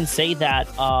least I can say that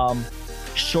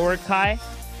Shorikai,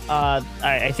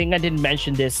 I think I didn't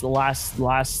mention this the last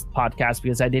podcast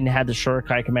because I didn't have the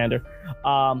Shorikai commander.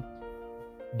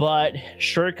 But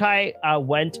Shorikai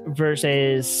went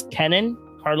versus Kennen,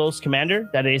 Carlos commander.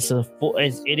 That is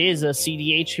it is a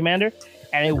CDH commander,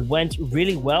 and it went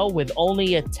really well with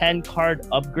only a 10 card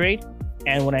upgrade.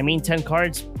 And when I mean 10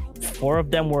 cards, 4 of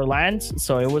them were lands,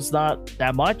 so it was not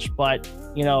that much. But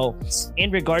you know, in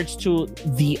regards to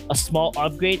a small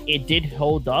upgrade, it did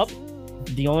hold up.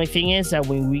 The only thing is that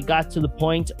when we got to the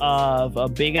point of a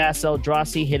big ass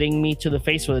Eldrazi hitting me to the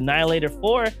face with Annihilator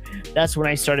 4, that's when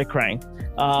I started crying.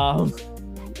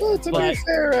 Well, to be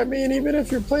fair, I mean, even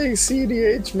if you're playing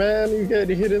CDH, man, you get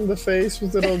hit in the face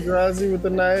with an Eldrazi with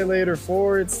Annihilator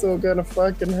 4, it's still gonna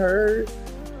fucking hurt.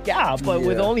 Yeah, but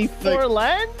with only 4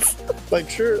 lands?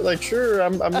 Sure,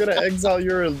 I'm gonna exile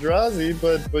your Eldrazi,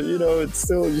 but you know, it's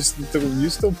still you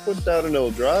still put down an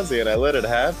Eldrazi, and I let it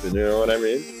happen. You know what I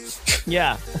mean?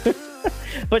 Yeah.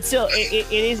 But still,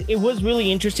 it was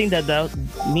really interesting that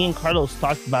me and Carlos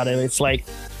talked about it. It's like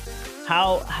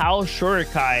how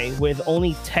Shorikai, with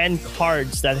only 10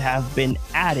 cards that have been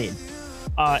added,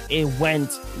 it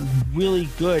went really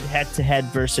good head to head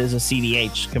versus a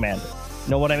CDH commander.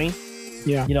 You know what I mean?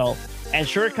 Yeah. You know, and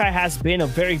Shurikai has been a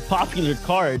very popular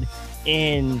card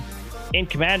in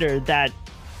Commander, that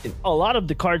a lot of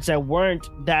the cards that weren't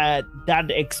that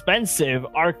expensive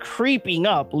are creeping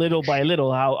up little by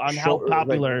little how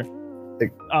popular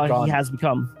John, he has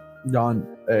become. John,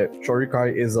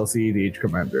 Shorikai is a CEDH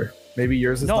commander. Maybe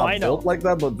yours is No, not I know. built like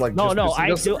that, but like I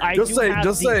do say have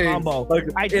the combo. like,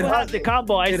 I do have the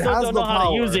combo. I still don't know how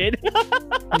to use it.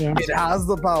 Yeah. It has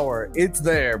the power. It's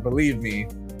there, believe me.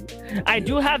 I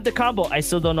do have the combo. I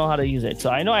still don't know how to use it. So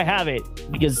I know I have it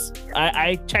because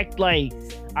I checked, like,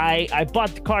 I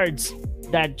bought the cards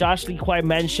that Josh Lee Kwai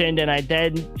mentioned, and I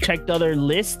then checked the other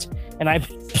list, and I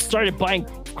started buying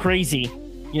crazy,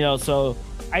 you know. So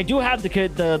I do have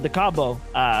the combo.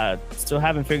 Still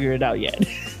haven't figured it out yet.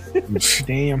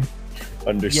 Damn.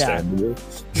 Understandable.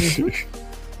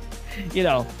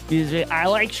 I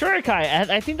like Shurikai.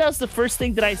 I think that's the first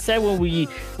thing that I said when we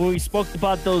spoke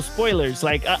about those spoilers.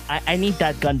 Like, I need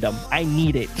that Gundam. I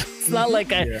need it. It's not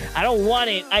like I don't want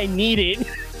it. I need it.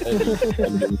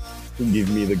 Give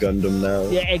me the Gundam now.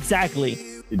 Yeah, exactly.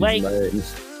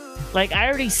 Like I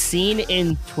already seen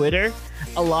in Twitter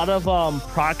a lot of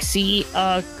proxy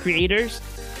creators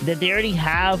that they already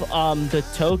have the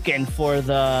token for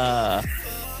the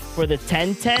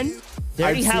 1010. They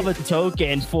already have a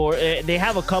token for they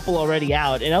have a couple already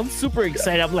out, and I'm super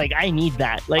excited. I'm like, I need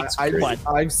that. Like,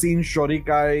 I've seen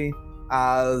Shurikai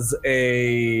as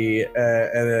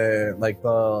like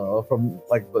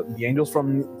the angels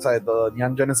from the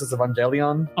Neon Genesis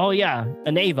Evangelion. Oh yeah,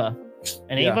 an Eva.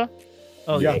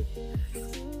 Oh yeah.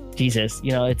 Jesus,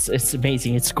 it's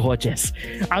amazing. It's gorgeous.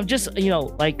 I'm just,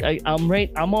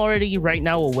 I'm already right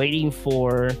now waiting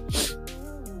for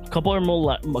a couple of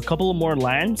more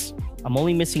lands. I'm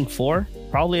only missing 4.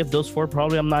 Probably of those 4,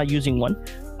 probably I'm not using one.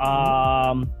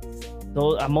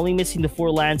 Though I'm only missing the 4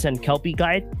 lands and Kelpie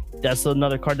Guide. That's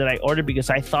another card that I ordered because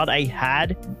I thought I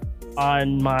had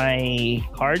on my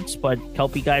cards, but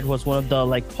Kelpie Guide was one of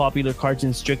the popular cards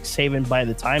in Strixhaven by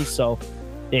the time, so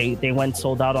they went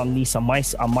sold out on these on my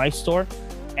store.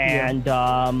 And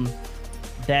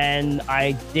then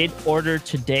I did order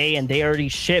today, and they already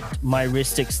shipped my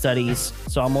Ristic Studies,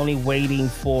 so I'm only waiting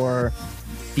for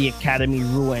the Academy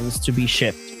Ruins to be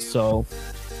shipped. So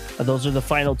those are the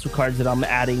final 2 cards that I'm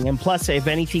adding. And plus, if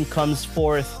anything comes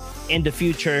forth in the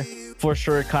future for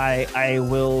Shurikai, I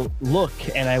will look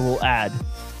and I will add,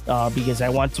 because I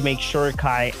want to make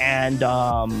Shurikai and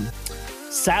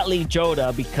sadly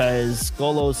Joda, because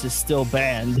Golos is still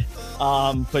banned.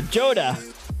 But Joda,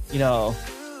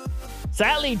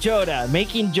 sadly Joda,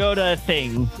 making Joda a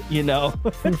thing, Yeah,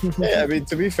 I mean,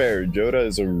 to be fair, Joda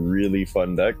is a really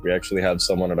fun deck. We actually have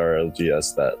someone at our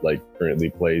LGS that currently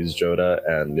plays Joda,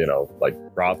 and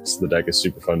props. The deck is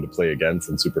super fun to play against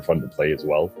and super fun to play as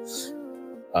well.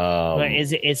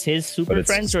 Is his Super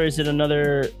Friends, or is it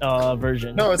another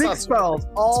version? No, it's big not spells.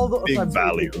 All the big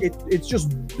value. It's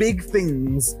just big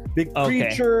things, big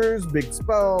creatures, big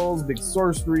spells, big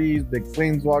sorceries, big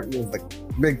planeswalkers,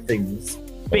 big things.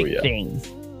 Big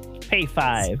things. Pay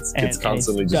 5. It's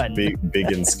constantly just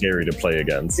big and scary to play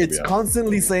against. It's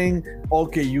constantly saying,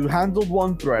 "Okay, you handled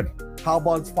 1 threat. How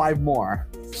about 5 more?"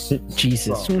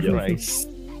 Jesus Christ!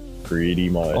 Pretty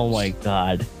much. Oh my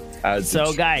God.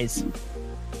 So guys,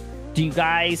 do you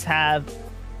guys have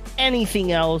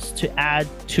anything else to add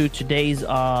to today's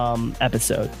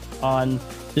episode on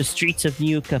the Streets of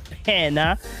New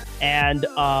Capenna and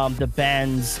the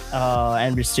bans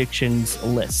and restrictions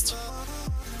list?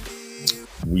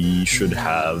 We should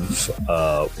have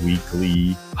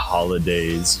weekly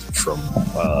holidays from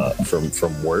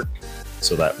work,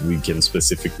 so that we can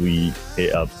specifically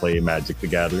play Magic the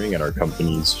Gathering, and our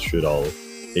companies should all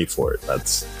pay for it.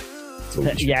 That's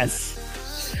what we yes.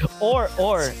 Or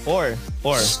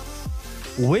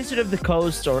Wizard of the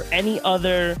Coast or any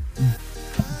other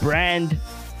brand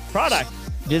product.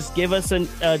 Just give us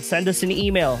send us an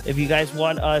email if you guys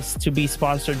want us to be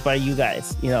sponsored by you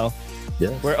guys. Yes.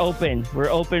 We're open for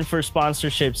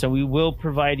sponsorships, and we will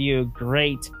provide you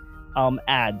great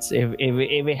ads if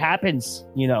it happens.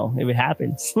 If it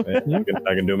happens.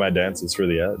 I can do my dances for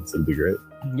the ads. It'll be great.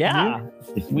 Yeah.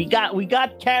 we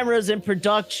got cameras and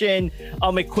production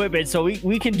equipment, so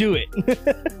we can do it.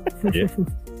 Yeah.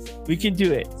 We can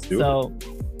do it. We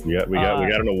got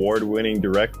an award-winning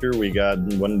director. We got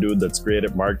one dude that's great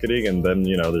at marketing, and then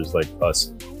there's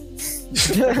us.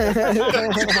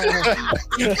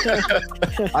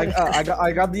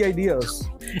 I got the ideas.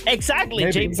 Exactly.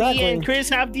 JP and Chris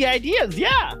have the ideas.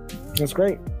 Yeah, that's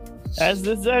great. That's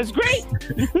great.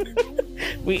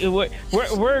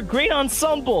 we're a great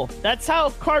ensemble. That's how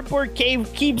Cardboard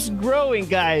Cave keeps growing,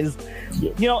 guys.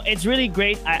 It's really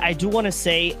great. I do want to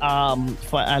say,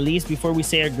 at least before we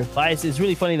say our goodbyes, it's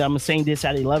really funny that I'm saying this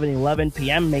at 11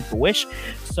 p.m. Make a wish.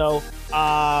 So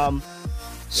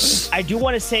I do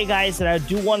want to say, guys, that I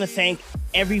do want to thank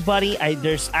everybody.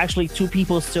 There's actually 2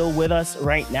 people still with us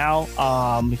right now,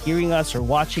 hearing us or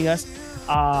watching us.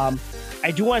 I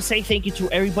do want to say thank you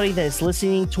to everybody that is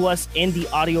listening to us in the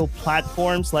audio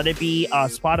platforms. Let it be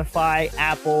Spotify,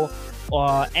 Apple,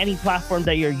 any platform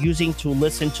that you're using to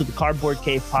listen to the Cardboard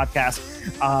Cave podcast.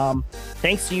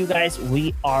 Thanks to you guys,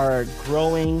 we are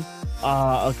growing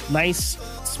a nice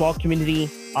small community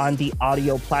on the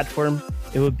audio platform.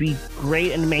 It would be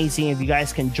great and amazing if you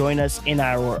guys can join us in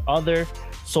our other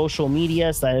social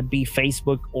medias, that would be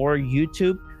Facebook or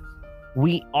YouTube.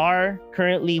 We are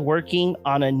currently working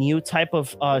on a new type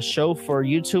of show for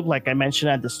YouTube. Like I mentioned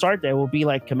at the start, there will be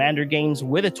like Commander games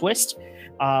with a twist.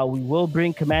 We will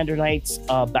bring Commander Nights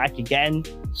back again.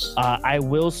 I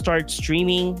will start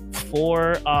streaming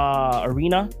for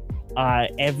Arena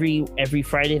every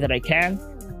Friday that I can.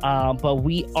 But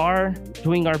we are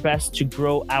doing our best to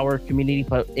grow our community.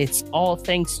 But it's all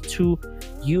thanks to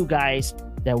you guys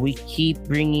that we keep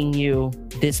bringing you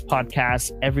this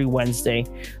podcast every Wednesday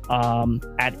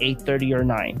at 8:30 or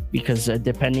 9, because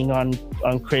depending on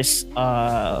Chris'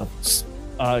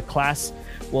 class,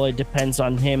 well, it depends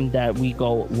on him that we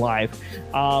go live.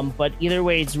 But either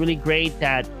way, it's really great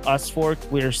that us four,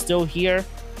 we're still here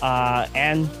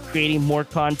and creating more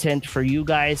content for you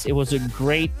guys. It was a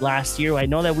great last year. I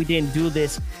know that we didn't do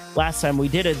this last time. We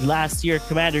did it last year,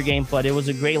 Commander game, but it was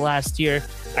a great last year.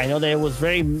 I know that it was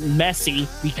very messy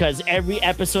because every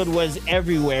episode was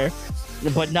everywhere,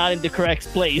 but not in the correct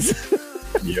place.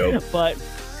 Yep. But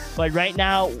right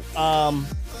now,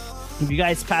 if you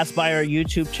guys pass by our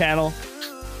YouTube channel,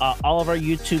 all of our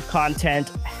YouTube content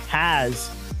has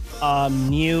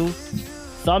new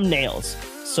thumbnails.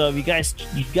 So if you guys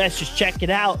just check it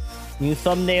out. New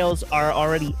thumbnails are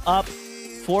already up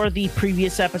for the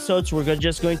previous episodes. We're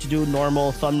just going to do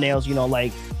normal thumbnails,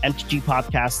 like MTG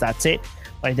podcast. That's it,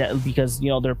 like that, because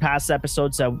there are past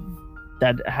episodes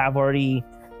that have already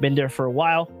been there for a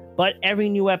while. But every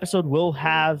new episode will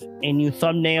have a new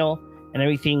thumbnail and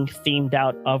everything themed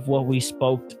out of what we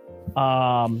spoke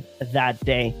that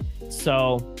day.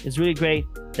 So it's really great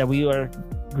that we are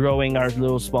growing our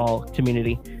little small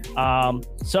community.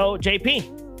 So JP,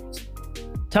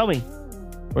 tell me,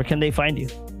 where can they find you?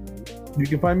 You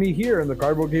can find me here in the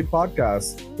Cardboard Cave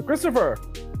podcast. The Christopher.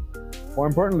 More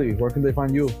importantly, where can they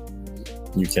find you?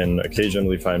 You can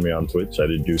occasionally find me on Twitch. I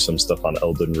did do some stuff on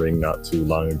Elden Ring not too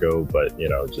long ago, but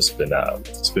just been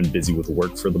busy with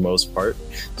work for the most part.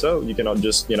 So you can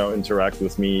just interact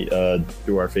with me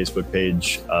through our Facebook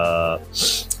page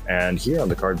and here on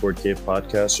the Cardboard Cave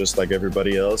podcast, just like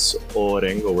everybody else.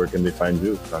 Orengo, where can they find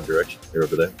you? Wrong direction. You're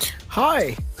over there.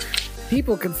 Hi.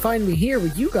 People can find me here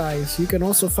with you guys. You can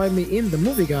also find me in The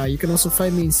Movie Guy. You can also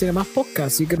find me in Cinema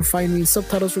Podcast. You can find me in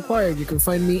Subtitles Required. You can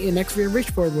find me in XP and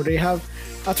Richport, where they have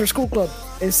After School Club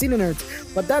and Cine Nerds.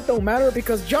 But that don't matter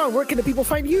because, John, where can the people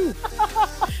find you?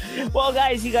 Well,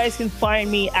 guys, you guys can find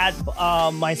me at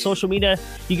my social media.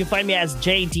 You can find me as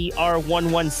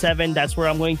JDR117. That's where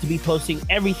I'm going to be posting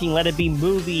everything. Let it be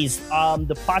movies,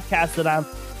 the podcast that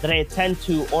I attend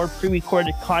to, or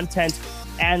pre-recorded content.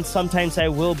 And sometimes I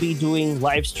will be doing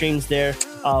live streams there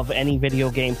of any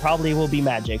video game. Probably will be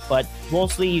Magic, but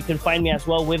mostly you can find me as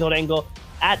well with Orengo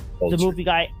at The Movie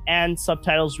Guy and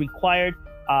Subtitles Required.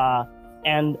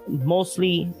 And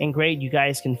mostly and great, you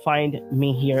guys can find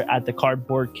me here at the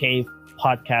Cardboard Cave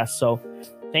podcast. So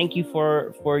thank you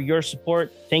for your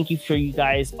support. Thank you for you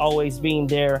guys always being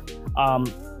there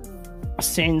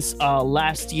since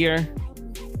last year.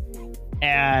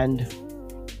 And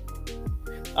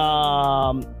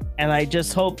I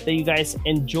just hope that you guys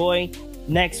enjoy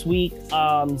next week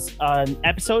an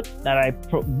episode that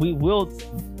we will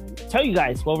tell you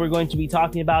guys what we're going to be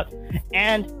talking about,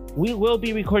 and we will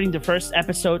be recording the first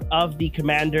episode of the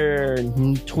Commander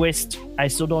Twist. I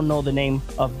still don't know the name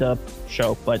of the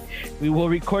show, but we will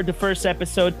record the first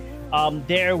episode.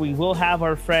 There we will have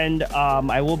our friend.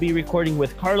 I will be recording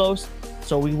with Carlos,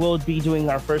 so we will be doing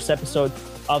our first episode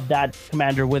of that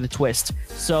Commander with a Twist.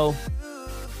 So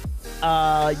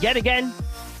yet again,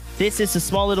 this is a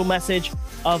small little message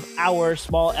of our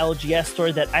small LGS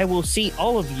store that I will see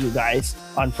all of you guys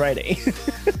on Friday.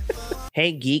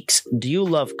 Hey geeks, do you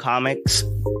love comics,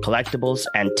 collectibles,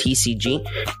 and TCG?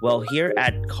 Well, here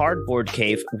at Cardboard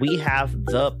Cave, we have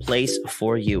the place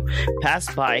for you.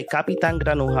 Pass by Kapitan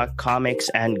Granuja Comics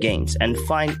and Games and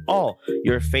find all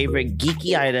your favorite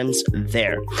geeky items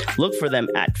there. Look for them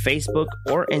at Facebook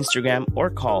or Instagram, or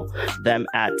call them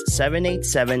at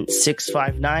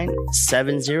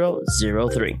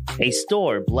 787-659-7003. A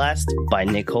store blessed by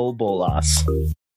Nicole Bolas.